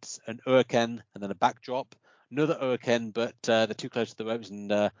 Kong hits an Uriken and then a backdrop. Another Uriken, but they're too close to the ropes, and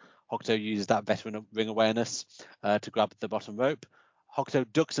Hokuto uses that veteran ring awareness to grab the bottom rope. Hokuto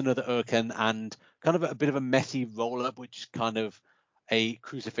ducks another Uriken and kind of a bit of a messy roll up, which kind of a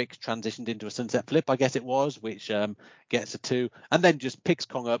crucifix transitioned into a sunset flip, I guess it was, which gets a 2, and then just picks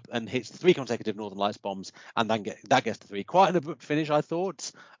Kong up and hits 3 consecutive Northern Lights bombs, and then that gets to 3. Quite an abrupt finish, I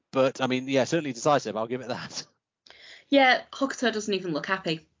thought, but I mean, yeah, certainly decisive. I'll give it that. Yeah, Hokuto doesn't even look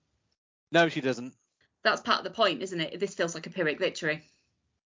happy. No, she doesn't. That's part of the point, isn't it? This feels like a Pyrrhic victory.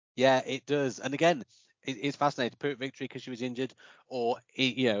 Yeah, it does. And again, it's fascinating. Pyrrhic victory because she was injured, or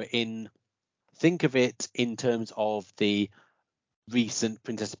think of it in terms of the recent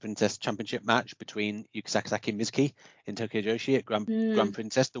Princess Championship match between Yuka Sakazaki and Mizuki in Tokyo Joshi at Grand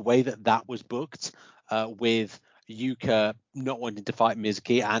Princess. The way that was booked with Yuka not wanting to fight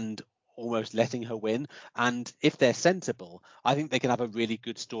Mizuki and almost letting her win. And if they're sensible, I think they can have a really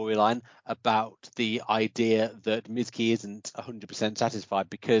good storyline about the idea that Mizuki isn't 100% satisfied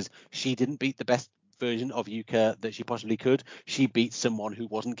because she didn't beat the best version of Yuka that she possibly could. She beat someone who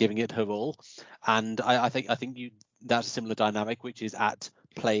wasn't giving it her all, and I think that's a similar dynamic which is at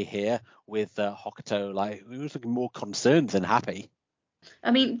play here with Hokuto. Like, he was looking more concerned than happy.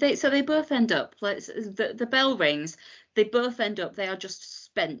 I mean, they both end up like the bell rings. They both end up. They are just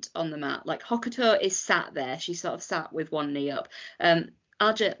spent on the mat. Like Hokuto is sat there. She's sort of sat with one knee up.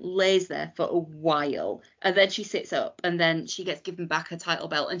 Aja lays there for a while, and then she sits up, and then she gets given back her title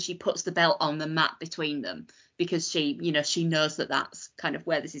belt, and she puts the belt on the mat between them because she knows that that's kind of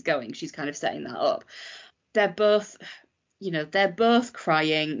where this is going. She's kind of setting that up. They're both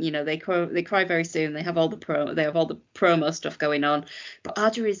crying. They cry very soon. They have all the promo stuff going on.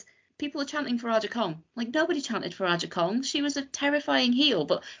 But people are chanting for Aja Kong. Like, nobody chanted for Aja Kong. She was a terrifying heel,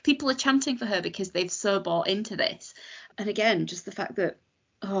 but people are chanting for her because they've so bought into this. And again, just the fact that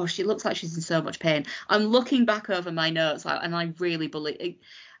she looks like she's in so much pain. I'm looking back over my notes, and I really believe.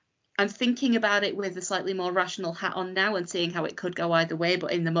 I'm thinking about it with a slightly more rational hat on now and seeing how it could go either way.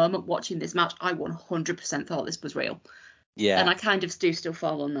 But in the moment watching this match, I 100% thought this was real. Yeah. And I kind of do still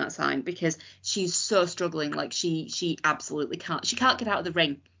fall on that sign because she's so struggling. Like, she absolutely can't. She can't get out of the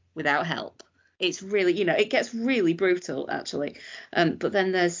ring without help. It's really, it gets really brutal, actually. But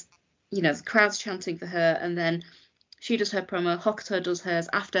then there's, the crowd's chanting for her, and then she does her promo. Hokuto does hers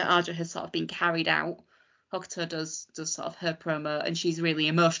after Aja has sort of been carried out. Hokuto does sort of her promo, and she's really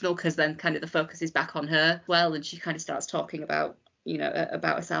emotional because then kind of the focus is back on her as well, and she kind of starts talking about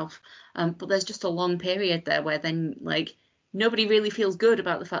about herself. But there's just a long period there where then, like, nobody really feels good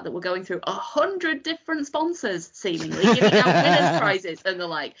about the fact that we're going through 100 different sponsors seemingly giving out winners prizes and the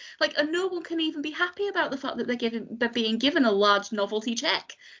like, and no one can even be happy about the fact that they're being given a large novelty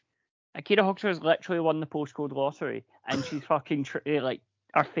check. Akira Hokuto has literally won the postcode lottery, and she's fucking like,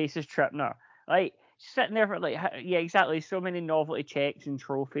 our face is tripping her. Like, she's sitting there for yeah, exactly, so many novelty checks and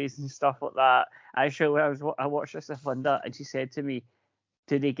trophies and stuff like that. Actually, I watched this with Linda, and she said to me,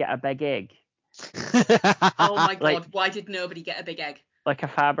 "Do they get a big egg?" Oh my god! Why did nobody get a big egg? Like a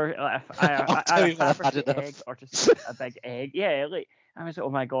Fabergé egg, or just a big egg? Yeah, like, I was like, oh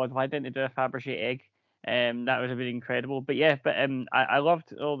my god, why didn't they do a Fabergé egg? That would have been incredible. But yeah, I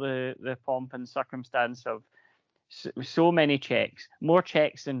loved all the pomp and circumstance of so many checks, more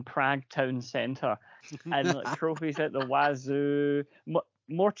checks than Prague Town Centre, and like, trophies at the wazoo,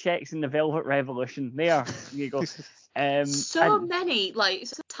 more checks in the Velvet Revolution. There you go. Many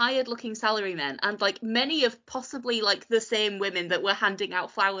tired looking salarymen, and like many of possibly like the same women that were handing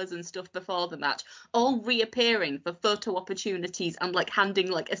out flowers and stuff before the match, all reappearing for photo opportunities and like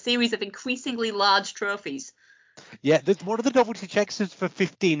handing like a series of increasingly large trophies. Yeah, one of the novelty checks is for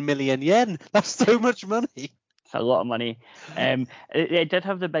 15 million yen. That's so much money. It's a lot of money. It did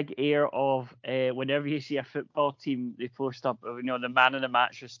have the big air of whenever you see a football team, they post up, the man of the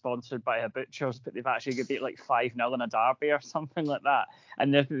match is sponsored by a butcher's, but they've actually got beat like 5-0 in a derby or something like that.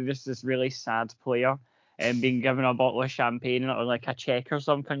 And there's this really sad player being given a bottle of champagne or like a check or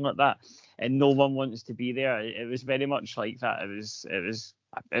something like that, and no one wants to be there. It was very much like that.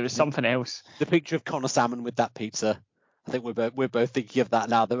 It was something else. The picture of Connor Salmon with that pizza. I think we're both thinking of that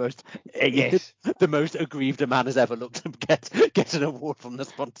now. The most aggrieved a man has ever looked to get an award from the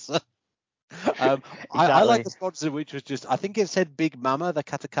sponsor. Exactly. I like the sponsor, which was just, I think it said Big Mama, the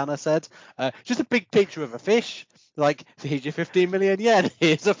katakana said, just a big picture of a fish. Like, here's your 15 million yen.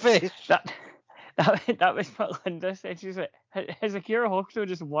 Here's a fish. That was what Linda said. She's like, has Akira Hokuto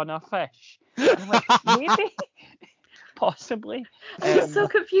just won a fish? I'm like, maybe. Possibly. I was so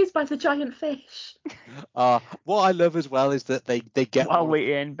confused by the giant fish. What I love as well is that they get. What a way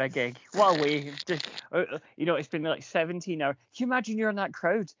to end Big Egg. What a way. Just, it's been like 17 hours. Can you imagine you're in that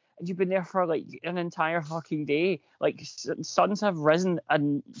crowd and you've been there for like an entire fucking day? Like, suns have risen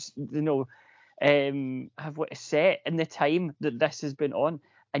and, have set in the time that this has been on.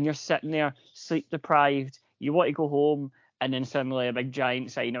 And you're sitting there sleep deprived. You want to go home. And then suddenly a big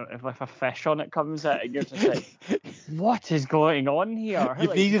giant sign with a fish on it comes out, and you're just like, what is going on here?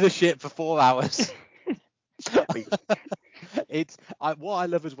 You've needed a shit for 4 hours. What I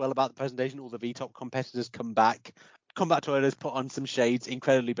love as well about the presentation, all the VTOP competitors come back. Combat Toyota's put on some shades,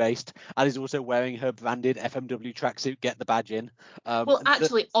 incredibly based, and is also wearing her branded FMW tracksuit, get the badge in.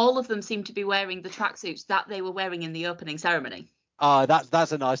 Actually, all of them seem to be wearing the tracksuits that they were wearing in the opening ceremony.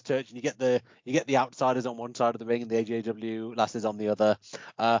 That's a nice touch, and you get the outsiders on one side of the ring and the AJW lasses on the other.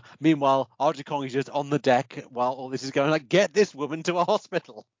 Meanwhile, Aja Kong is just on the deck while all this is going, like, get this woman to a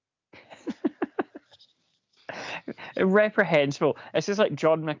hospital. It reprehensible. This is like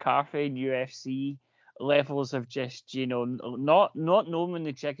John McCarthy in UFC levels of just, not knowing when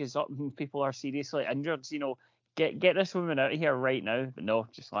the jig is up and people are seriously injured. Get this woman out of here right now. But no,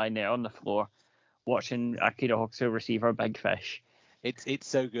 just lying there on the floor watching Akira Hokuto receive her big fish. It's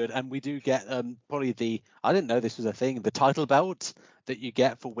so good, and we do get probably I didn't know this was a thing, the title belt that you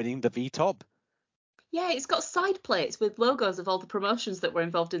get for winning the V-Top. Yeah, it's got side plates with logos of all the promotions that were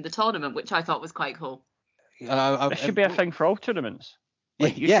involved in the tournament, which I thought was quite cool. This should be a thing for all tournaments.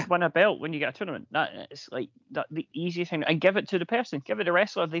 Like, you should win a belt when you get a tournament. It's like the easiest thing, and give it to the person, give it to the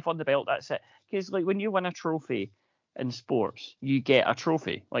wrestler. They've won the belt. That's it. Because like when you win a trophy in sports, you get a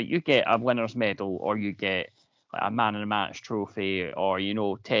trophy. Like you get a winner's medal, or you get like a man in a match trophy, or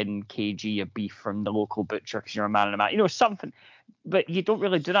 10 kg of beef from the local butcher because you're a man in a match. Something. But you don't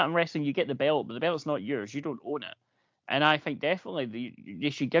really do that in wrestling. You get the belt, but the belt's not yours. You don't own it. And I think definitely they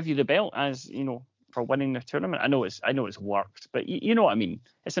should give you the belt as for winning the tournament. I know it's worked, but you know what I mean.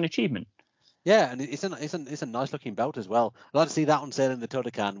 It's an achievement. Yeah, and it's a nice looking belt as well. I'd like to see that on sale in the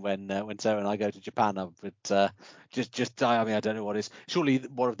Todokan when Sarah and I go to Japan. But I don't know what is surely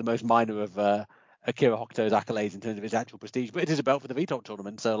one of the most minor of Akira Hokuto's accolades in terms of his actual prestige, but it is a belt for the V-Top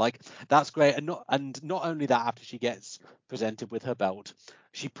tournament, so like that's great. And not only that, after she gets presented with her belt,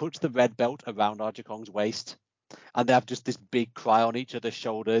 she puts the red belt around Aja Kong's waist, and they have just this big cry on each other's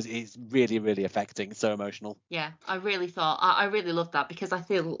shoulders. It's really, really affecting. It's so emotional. Yeah, I really loved that, because I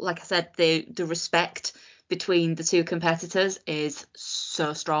feel, like I said, the respect between the two competitors is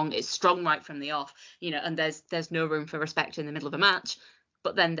so strong. It's strong right from the off, and there's no room for respect in the middle of a match.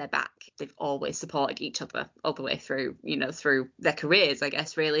 But then they're back. They've always supported each other all the way through, through their careers, I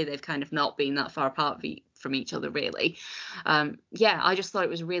guess, really. They've kind of not been that far apart from each other, really. I just thought it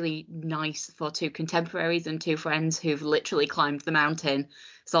was really nice for two contemporaries and two friends who've literally climbed the mountain,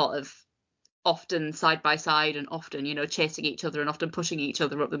 sort of often side by side and often, chasing each other and often pushing each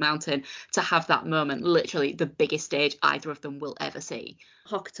other up the mountain, to have that moment, literally the biggest stage either of them will ever see.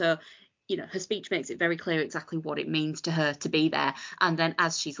 Hokuto, her speech makes it very clear exactly what it means to her to be there. And then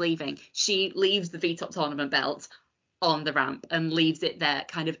as she's leaving, she leaves the V-Top tournament belt on the ramp and leaves it there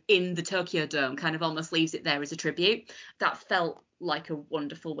kind of in the Tokyo Dome, kind of almost leaves it there as a tribute. That felt like a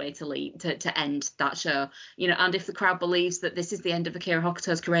wonderful way to end that show. And if the crowd believes that this is the end of Akira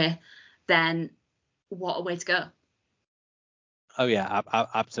Hokuto's career, then what a way to go. Oh yeah,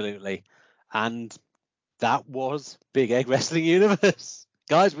 absolutely. And that was Big Egg Wrestling Universe.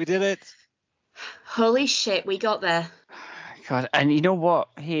 Guys, we did it. Holy shit, we got there. God, and you know what?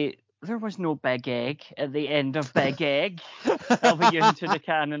 Hey, there was no Big Egg at the end of Big Egg. I'll be going to the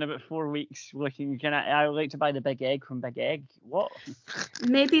can in about 4 weeks looking, I would like to buy the Big Egg from Big Egg. What?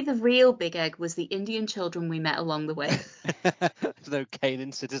 Maybe the real Big Egg was the Indian children we met along the way. There's no Kane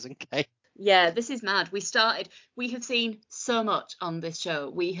in Citizen Kane. Yeah, this is mad. We have seen so much on this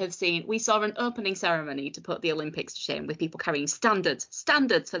show. We saw an opening ceremony to put the Olympics to shame with people carrying standards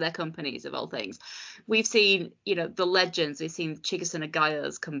for their companies, of all things. We've seen, the legends. We've seen Chigusa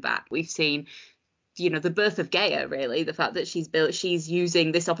Nagaya's come back. We've seen, the birth of Gaia, really, the fact that she's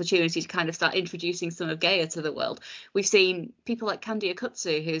using this opportunity to kind of start introducing some of Gaia to the world. We've seen people like Kandi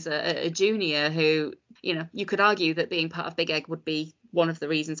Akutsu, who's a junior who, you could argue that being part of Big Egg would be one of the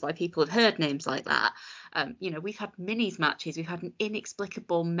reasons why people have heard names like that. We've had minis matches. We've had an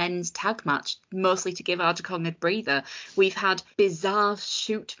inexplicable men's tag match, mostly to give Aja Kong a breather. We've had bizarre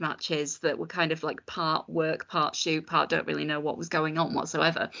shoot matches that were kind of like part work, part shoot, part don't really know what was going on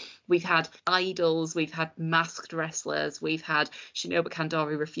whatsoever. We've had idols. We've had masked wrestlers. We've had Shinobu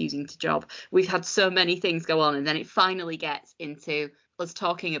Kandori refusing to job. We've had so many things go on, and then it finally gets into us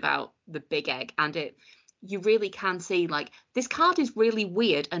talking about the Big Egg, and you really can see, like, this card is really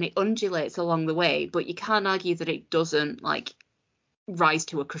weird and it undulates along the way, but you can't argue that it doesn't, like, rise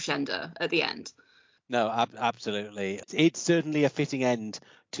to a crescendo at the end. No, absolutely. It's certainly a fitting end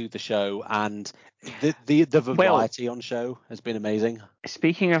to the show, and the variety on show has been amazing.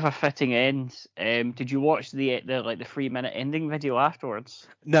 Speaking of a fitting end, did you watch the 3-minute ending video afterwards?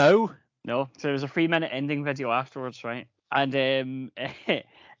 No. So there was a 3-minute ending video afterwards, right? And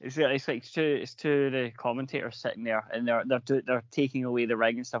it's like two the commentators sitting there, and they're taking away the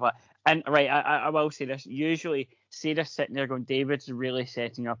ring and stuff like that. And right, I will say this. Usually, Sarah's sitting there going, David's really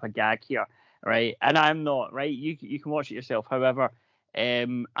setting up a gag here, right? And I'm not, right? You can watch it yourself. However,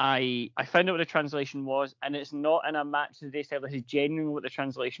 I found out what the translation was, and it's not in a match today style. This is genuinely what the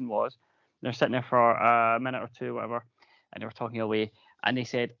translation was. They're sitting there for a minute or two, whatever, and they were talking away. And they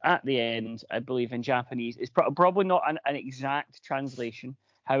said at the end, I believe in Japanese, it's probably not an exact translation.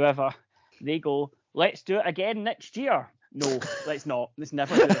 However, they go, let's do it again next year. No, let's not. Let's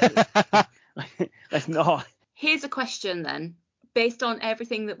never do it. Let's not. Here's a question then, based on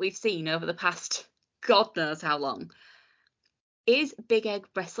everything that we've seen over the past God knows how long. Is Big Egg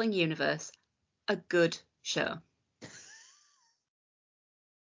Wrestling Universe a good show?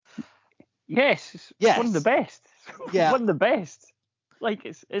 Yes, it's one of the best. Yeah. One of the best. Like,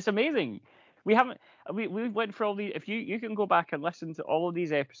 it's amazing. We went for all these. If you can go back and listen to all of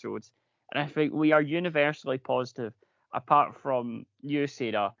these episodes, and I think we are universally positive, apart from you,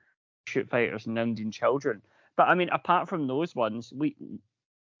 Sarah, Shoot Fighters and Indian Children. But I mean, apart from those ones, we've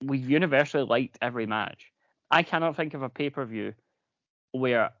universally liked every match. I cannot think of a pay-per-view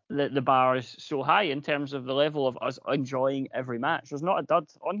where the bar is so high in terms of the level of us enjoying every match. There's not a dud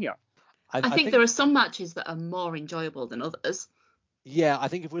on here. I think there are some matches that are more enjoyable than others. Yeah, I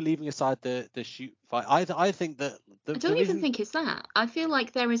think if we're leaving aside the shoot fight, I think that I don't even think it's that. I feel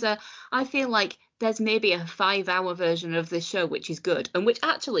like there's maybe a 5-hour version of this show which is good and which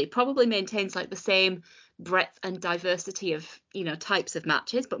actually probably maintains like the same breadth and diversity of, types of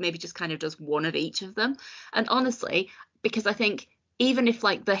matches, but maybe just kind of does one of each of them. And honestly, because I think even if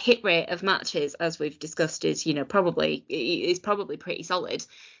like the hit rate of matches, as we've discussed, is probably pretty solid,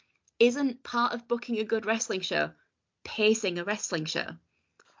 isn't part of booking a good wrestling show pacing a wrestling show?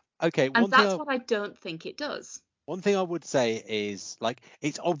 Okay, and that's what I don't think it does. One thing I would say is, like,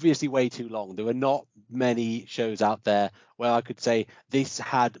 it's obviously way too long. There are not many shows out there where I could say this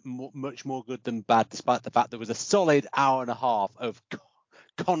had much more good than bad, despite the fact there was a solid hour and a half of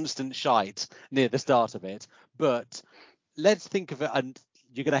constant shite near the start of it. But let's think of it, and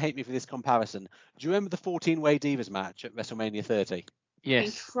you're going to hate me for this comparison. Do you remember the 14-way Divas match at WrestleMania 30? Yes. I've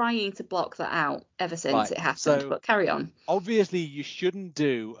been trying to block that out ever since it happened, but carry on. Obviously, you shouldn't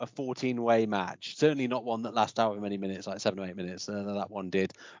do a 14-way match. Certainly not one that lasts however many minutes, like 7 or 8 minutes. That one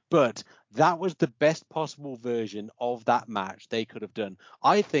did. But that was the best possible version of that match they could have done.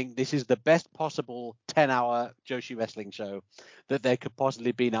 I think this is the best possible 10-hour Joshi wrestling show that there could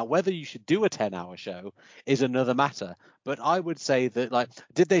possibly be. Now, whether you should do a 10-hour show is another matter. But I would say that, like,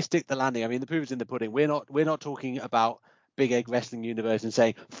 did they stick the landing? I mean, the proof is in the pudding. We're not talking about Big Egg Wrestling Universe and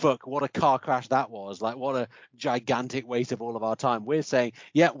saying, fuck, what a car crash that was. Like, what a gigantic waste of all of our time. We're saying,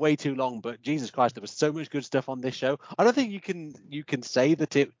 yeah, way too long, but Jesus Christ, there was so much good stuff on this show. I don't think you can say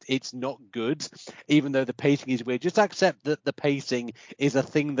that it's not good, even though the pacing is weird. Just accept that the pacing is a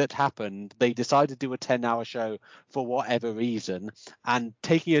thing that happened. They decided to do a 10-hour show for whatever reason, and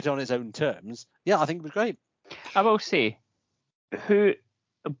taking it on its own terms, yeah, I think it was great. I will say,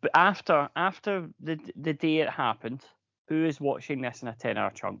 after the day it happened, who is watching this in a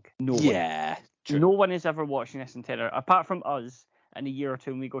 10-hour chunk? No one. Yeah, true. No one is ever watching this in 10 hours, apart from us in a year or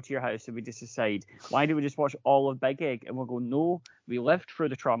two when we go to your house and we just decide, why do we just watch all of Big Egg? And we'll go, no, we lived through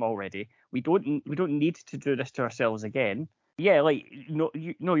the trauma already. We don't need to do this to ourselves again. Yeah, like,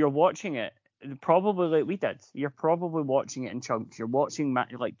 you're watching it probably like we did. You're probably watching it in chunks. You're watching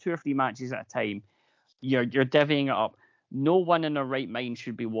like 2 or 3 matches at a time. You're divvying it up. No one in their right mind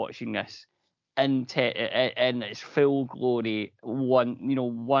should be watching this in its full glory,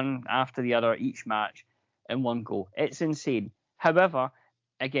 one after the other, each match in one go. It's insane. However,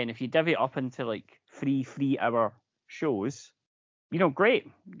 again, if you divvy it up into like 3-hour shows,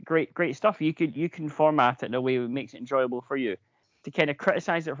 great stuff. You can format it in a way that makes it enjoyable for you. To kind of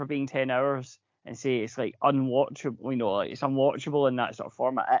criticize it for being 10 hours and say it's like unwatchable, like it's unwatchable in that sort of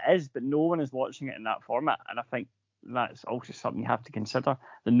format. It is, but no one is watching it in that format, and I think that's also something you have to consider,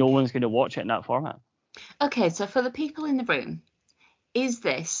 that no one's going to watch it in that format. Okay, so for the people in the room, is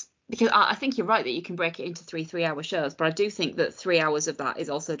this, because I think you're right that you can break it into 3-hour shows, but I do think that 3 hours of that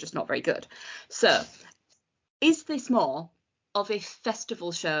is also just not very good. So is this more of a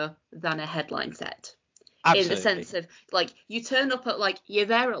festival show than a headline set? Absolutely. In the sense of, like, you turn up at, like, you're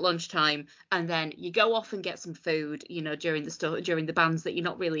there at lunchtime and then you go off and get some food, during the bands that you're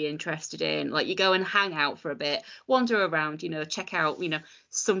not really interested in. Like, you go and hang out for a bit, wander around, check out,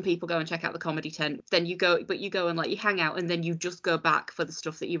 some people go and check out the comedy tent. Then you go and, like, you hang out and then you just go back for the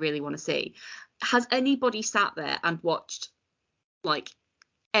stuff that you really want to see. Has anybody sat there and watched, like,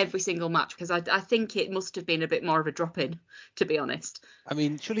 every single match? Because I think it must have been a bit more of a drop-in, to be honest. I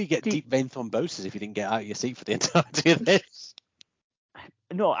mean, surely you get deep vein thrombosis if you didn't get out of your seat for the entirety of this.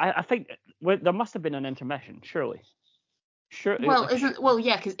 No, I think there must have been an intermission, surely. Sure. Well,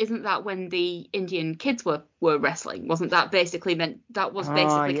 because isn't that when the Indian kids were wrestling? Wasn't that basically meant? That was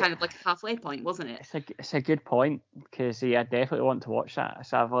basically kind of like a halfway point, wasn't it? It's a good point, because I definitely want to watch that.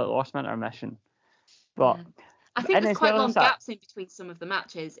 So I've lost my intermission, but. Yeah. I think there's quite long gaps in between some of the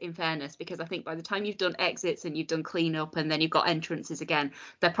matches, in fairness, because I think by the time you've done exits and you've done cleanup and then you've got entrances again,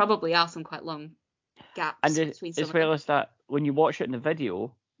 there probably are some quite long gaps between some as well as that, when you watch it in the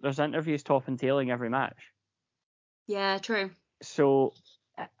video, there's interviews top and tailing every match. Yeah, true. So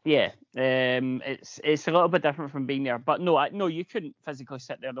it's a little bit different from being there. But no, you couldn't physically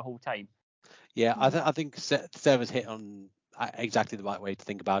sit there the whole time. Yeah, I think Sarah's hit on exactly the right way to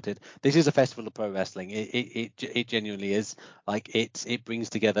think about it. This is a festival of pro wrestling. It genuinely is. Like it brings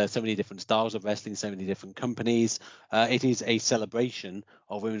together so many different styles of wrestling, so many different companies. It is a celebration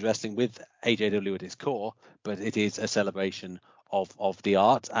of women's wrestling with AJW at its core, but it is a celebration of the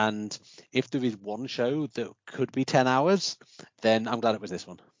art. And if there is one show that could be 10 hours, then I'm glad it was this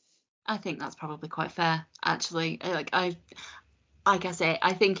one. I think that's probably quite fair, actually. I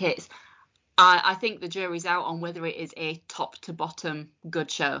think it's. I think the jury's out on whether it is a top to bottom good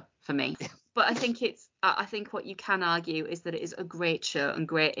show for me. But I think what you can argue is that it is a great show, and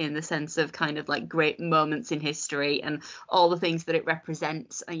great in the sense of kind of like great moments in history and all the things that it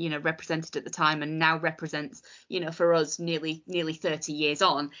represents, represented at the time and now represents, for us nearly 30 years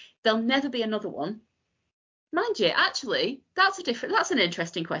on. There'll never be another one. Mind you, actually, that's an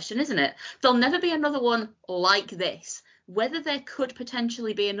interesting question, isn't it? There'll never be another one like this. Whether there could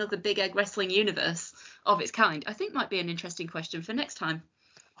potentially be another Big Egg Wrestling universe of its kind, I think might be an interesting question for next time.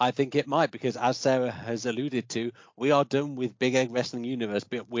 I think it might, because as Sarah has alluded to, we are done with Big Egg Wrestling Universe,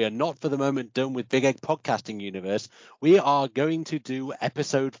 but we are not for the moment done with Big Egg Podcasting Universe. We are going to do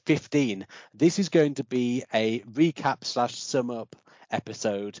episode 15. This is going to be a recap / sum up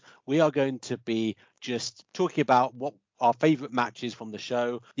episode. We are going to be just talking about what our favorite matches from the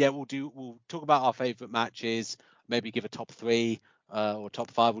show. Yeah, we'll talk about our favorite matches, maybe give a top 3 or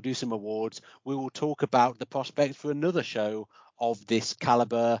top 5. We'll do some awards. We will talk about the prospects for another show of this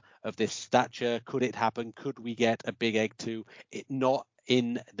caliber, of this stature. Could it happen? Could we get a Big Egg 2? Not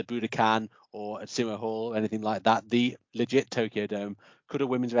in the Budokan or at Sumo Hall or anything like that, the legit Tokyo Dome. Could a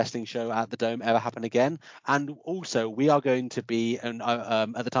women's wrestling show at the Dome ever happen again? And also, we are going to be, and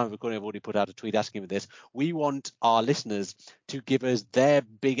at the time of recording, I've already put out a tweet asking for this. We want our listeners to give us their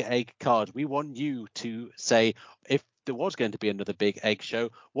Big Egg cards. We want you to say, if there was going to be another Big Egg show,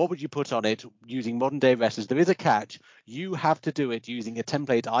 what would you put on it using modern day wrestlers? There is a catch. You have to do it using a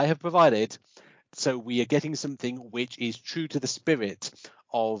template I have provided. So we are getting something which is true to the spirit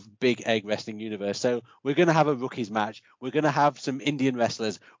of Big Egg Wrestling Universe. So we're going to have a rookies match. We're going to have some Indian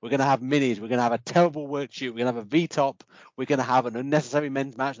wrestlers. We're going to have minis. We're going to have a terrible work shoot. We're going to have a V-top. We're going to have an unnecessary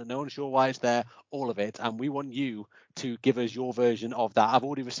men's match that no one's sure why it's there. All of it. And we want you to give us your version of that. I've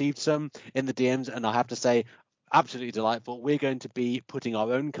already received some in the DMs, and I have to say, absolutely delightful. We're going to be putting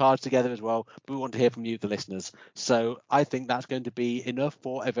our own cards together as well, but we want to hear from you, the listeners. So I think that's going to be enough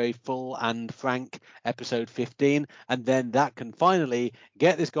for a very full and frank episode 15, and then that can finally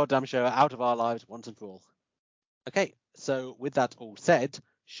get this goddamn show out of our lives once and for all. Okay, so with that all said,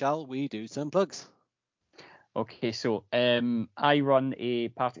 shall we do some plugs? Okay, so I run a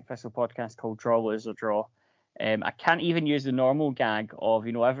Partick Thistle podcast called Draw, Lose or Draw. I can't even use the normal gag of,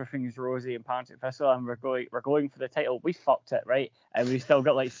 everything's rosy in Partick Thistle and we're going for the title. We fucked it, right? And we've still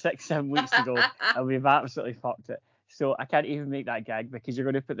got like 6-7 weeks to go and we've absolutely fucked it. So I can't even make that gag because you're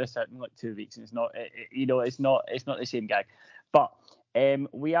going to put this out in like 2 weeks and it's not the same gag. But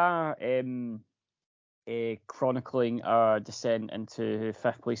we are chronicling our descent into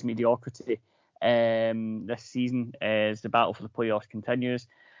 5th place mediocrity this season as the battle for the playoffs continues.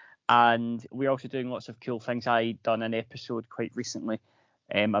 And we're also doing lots of cool things. I done an episode quite recently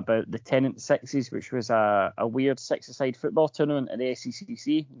about the Tennant Sixes, which was a weird six-a-side football tournament at the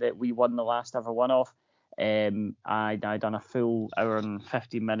SECC that we won the last ever one of. I done a full hour and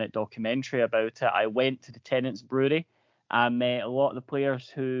 50-minute documentary about it. I went to the Tennant's brewery and met a lot of the players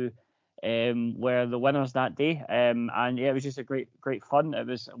who were the winners that day. And yeah, it was just a great fun. It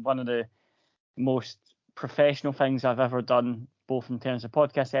was one of the most professional things I've ever done, both in terms of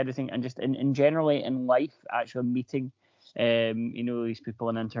podcast editing and just in generally in life, actually meeting these people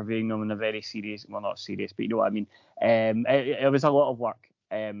and interviewing them in a very serious, well, not serious, but you know what I mean. It was a lot of work,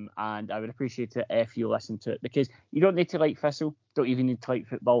 and I would appreciate it if you listen to it, because you don't need to like Thistle, don't even need to like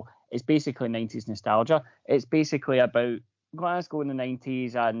football. It's basically 90s nostalgia. It's basically about Glasgow in the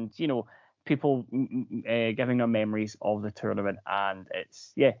 90s and people giving their memories of the tournament, and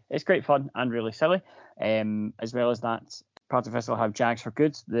it's great fun and really silly. As well as that, Partick Thistle have Jags for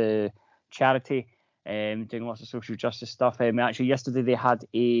Good, the charity, doing lots of social justice stuff. Actually, yesterday they had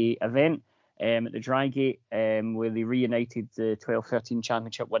a event at the Drygate where they reunited the 12-13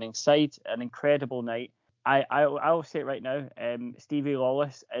 championship winning side. An incredible night. I'll say it right now. Stevie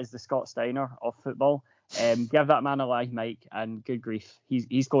Lawless is the Scott Steiner of football. Give that man a live mic, and good grief,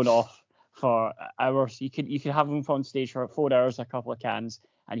 he's going off for hours. You could have him on stage for 4 hours, a couple of cans,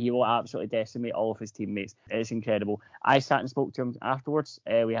 and he will absolutely decimate all of his teammates. It's incredible. I sat and spoke to him afterwards.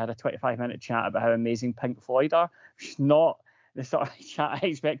 We had a 25-minute chat about how amazing Pink Floyd are, which is not the sort of chat I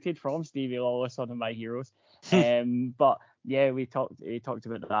expected from Stevie Lawless, one of my heroes. But yeah, we talked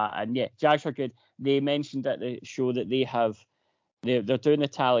about that, and yeah, Jags are good. They mentioned at the show that they're doing the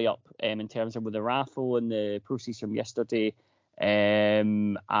tally up in terms of with the raffle and the proceeds from yesterday.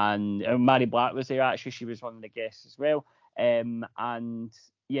 And Mary Black was there actually. She was one of the guests as well. And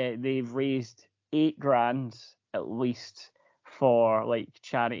yeah, they've raised $8,000 at least for like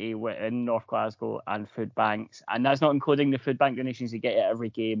charity in North Glasgow and food banks, and that's not including the food bank donations you get at every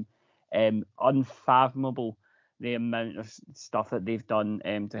game. Unfathomable the amount of stuff that they've done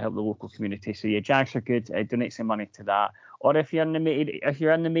to help the local community. So yeah, Jags are good. Donate some money to that. Or if you're in the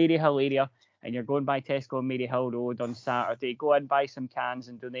Maryhill area and you're going by Tesco and Maryhill Road on Saturday, go and buy some cans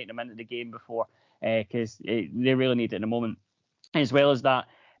and donate them into the game before, because they really need it in a moment. As well as that,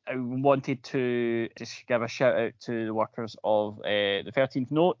 I wanted to just give a shout out to the workers of the 13th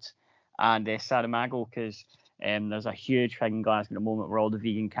Note and Saramago, because there's a huge thing in Glasgow at the moment where all the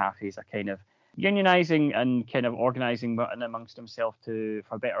vegan cafes are kind of unionising and kind of organising amongst themselves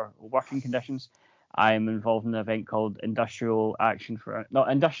for better working conditions. I'm involved in an event called Industrial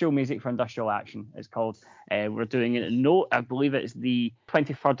Music for Industrial Action. It's called. We're doing it at Note. I believe it's the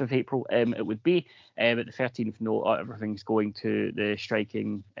 23rd of April. It would be, but the 13th Note. Everything's going to the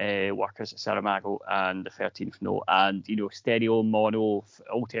striking workers at Saramago and the 13th Note, and stereo, mono,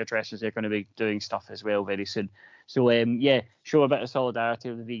 alt hairdressers. They're going to be doing stuff as well very soon. So yeah, show a bit of solidarity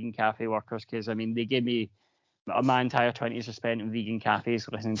with the vegan cafe workers, because I mean they gave me my entire 20s are spent in vegan cafes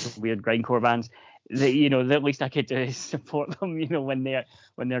listening to weird grindcore bands. The least I could do is support them, when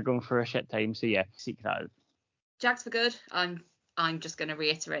they're going through a shit time. So yeah, seek that out. Jags for good. I'm just going to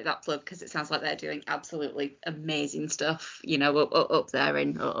reiterate that plug because it sounds like they're doing absolutely amazing stuff, up there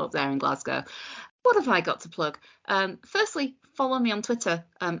in Glasgow. What have I got to plug? Firstly, follow me on Twitter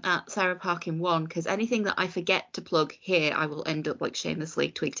at SarahParkin1, because anything that I forget to plug here, I will end up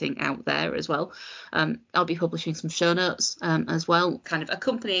shamelessly tweeting out there as well. I'll be publishing some show notes as well, kind of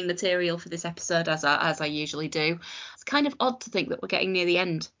accompanying material for this episode as I usually do. It's kind of odd to think that we're getting near the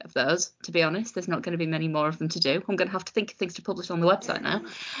end of those, to be honest. There's not going to be many more of them to do. I'm going to have to think of things to publish on the website now.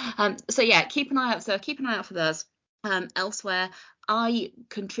 So yeah, keep an eye out for those. Elsewhere, I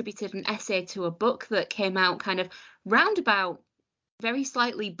contributed an essay to a book that came out kind of roundabout very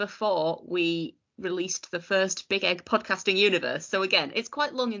slightly before we released the first Big Egg podcasting universe. So again, it's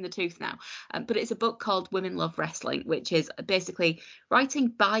quite long in the tooth now, but it's a book called Women Love Wrestling, which is basically writing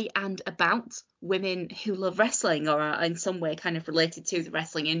by and about women who love wrestling or are in some way kind of related to the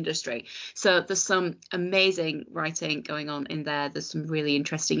wrestling industry. So there's some amazing writing going on in there. There's some really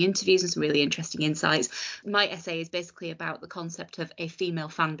interesting interviews and some really interesting insights. My essay is basically about the concept of a female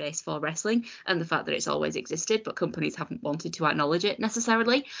fan base for wrestling and the fact that it's always existed, but companies haven't wanted to acknowledge it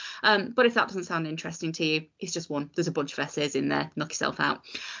necessarily. But if that doesn't sound interesting to you, it's just one. There's a bunch of essays in there. Knock yourself out.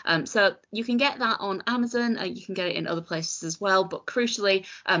 So you can get that on Amazon. You can get it in other places as well. But crucially,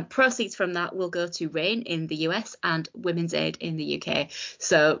 proceeds from that will go to RAIN in the US and Women's Aid in the UK.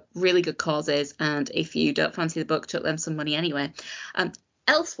 So really good causes. And if you don't fancy the book, chuck them some money anyway.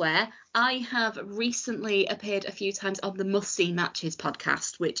 Elsewhere, I have recently appeared a few times on the Must See Matches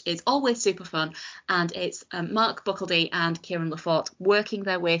podcast, which is always super fun. And it's Mark Buckledy and Kieran Lafort working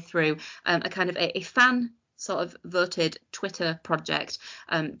their way through a kind of a fan sort of voted Twitter project,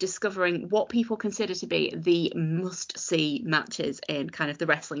 discovering what people consider to be the must-see matches in kind of the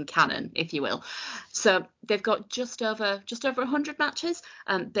wrestling canon, if you will. So they've got just over 100 matches,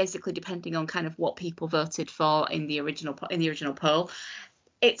 basically depending on kind of what people voted for in the original poll.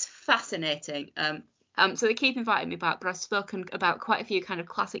 It's fascinating. So they keep inviting me back, but I've spoken about quite a few kind of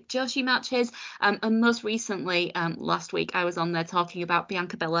classic Joshi matches. And most recently, last week, I was on there talking about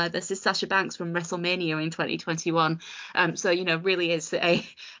Bianca Belair versus Sasha Banks from WrestleMania in 2021. So, really is a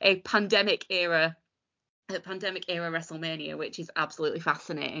pandemic era WrestleMania, which is absolutely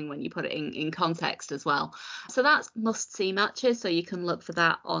fascinating when you put it in context as well. So that's must-see matches. So you can look for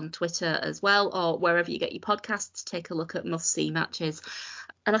that on Twitter as well, or wherever you get your podcasts, take a look at must-see matches.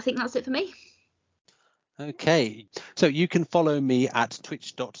 And I think that's it for me. Okay, so you can follow me at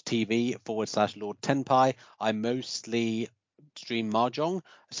twitch.tv/Lord Tenpai. I mostly stream Mahjong.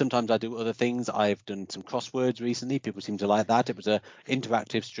 Sometimes I do other things. I've done some crosswords recently. People seem to like that. It was an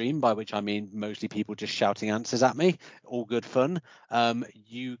interactive stream, by which I mean mostly people just shouting answers at me. All good fun.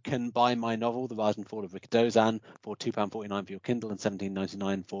 You can buy my novel, The Rise and Fall of Rikidozan, for £2.49 for your Kindle and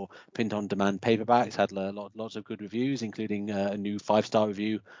 £17.99 for print-on-demand paperbacks. Had lots of good reviews, including a new 5-star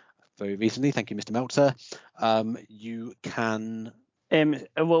review very recently. Thank you, Mr. Meltzer. You can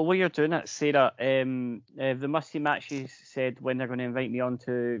Well, while you're doing it, Sarah, the Must See Matches said when they're going to invite me on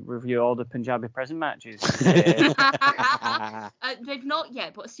to review all the Punjabi prison matches. They've not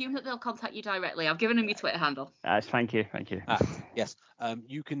yet, but assume that they'll contact you directly. I've given them your Twitter handle. Thank you. Yes.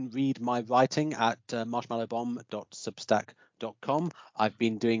 You can read my writing at marshmallowbomb.substack.com. I've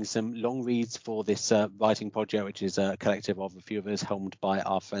been doing some long reads for this writing project, which is a collective of a few of us helmed by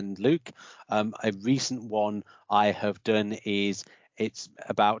our friend Luke. A recent one I have done is it's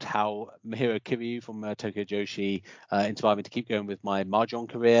about how Mihiro Kiryu from Tokyo Joshi inspired me to keep going with my Mahjong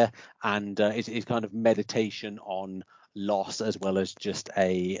career, and it's kind of meditation on loss as well as just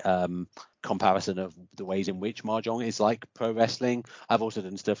a comparison of the ways in which Mahjong is like pro wrestling. I've also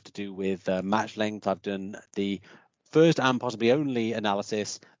done stuff to do with match length. I've done the first and possibly only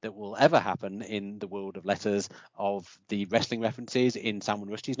analysis that will ever happen in the world of letters of the wrestling references in Salman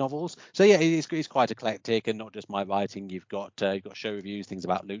Rushdie's novels. So yeah, it's quite eclectic, and not just my writing. You've got show reviews, things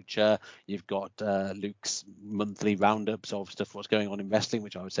about Lucha. You've got Luke's monthly roundups of stuff what's going on in wrestling,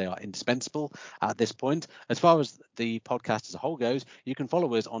 which I would say are indispensable at this point. As far as the podcast as a whole goes, you can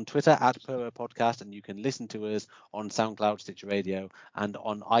follow us on Twitter at Pro Podcast, and you can listen to us on SoundCloud, Stitcher Radio, and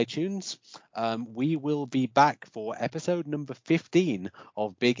on iTunes. We will be back for episode number 15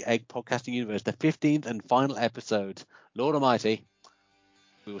 of Big Egg Podcasting Universe, the 15th and final episode. Lord Almighty,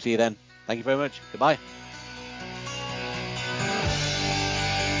 we will see you then. Thank you very much. Goodbye.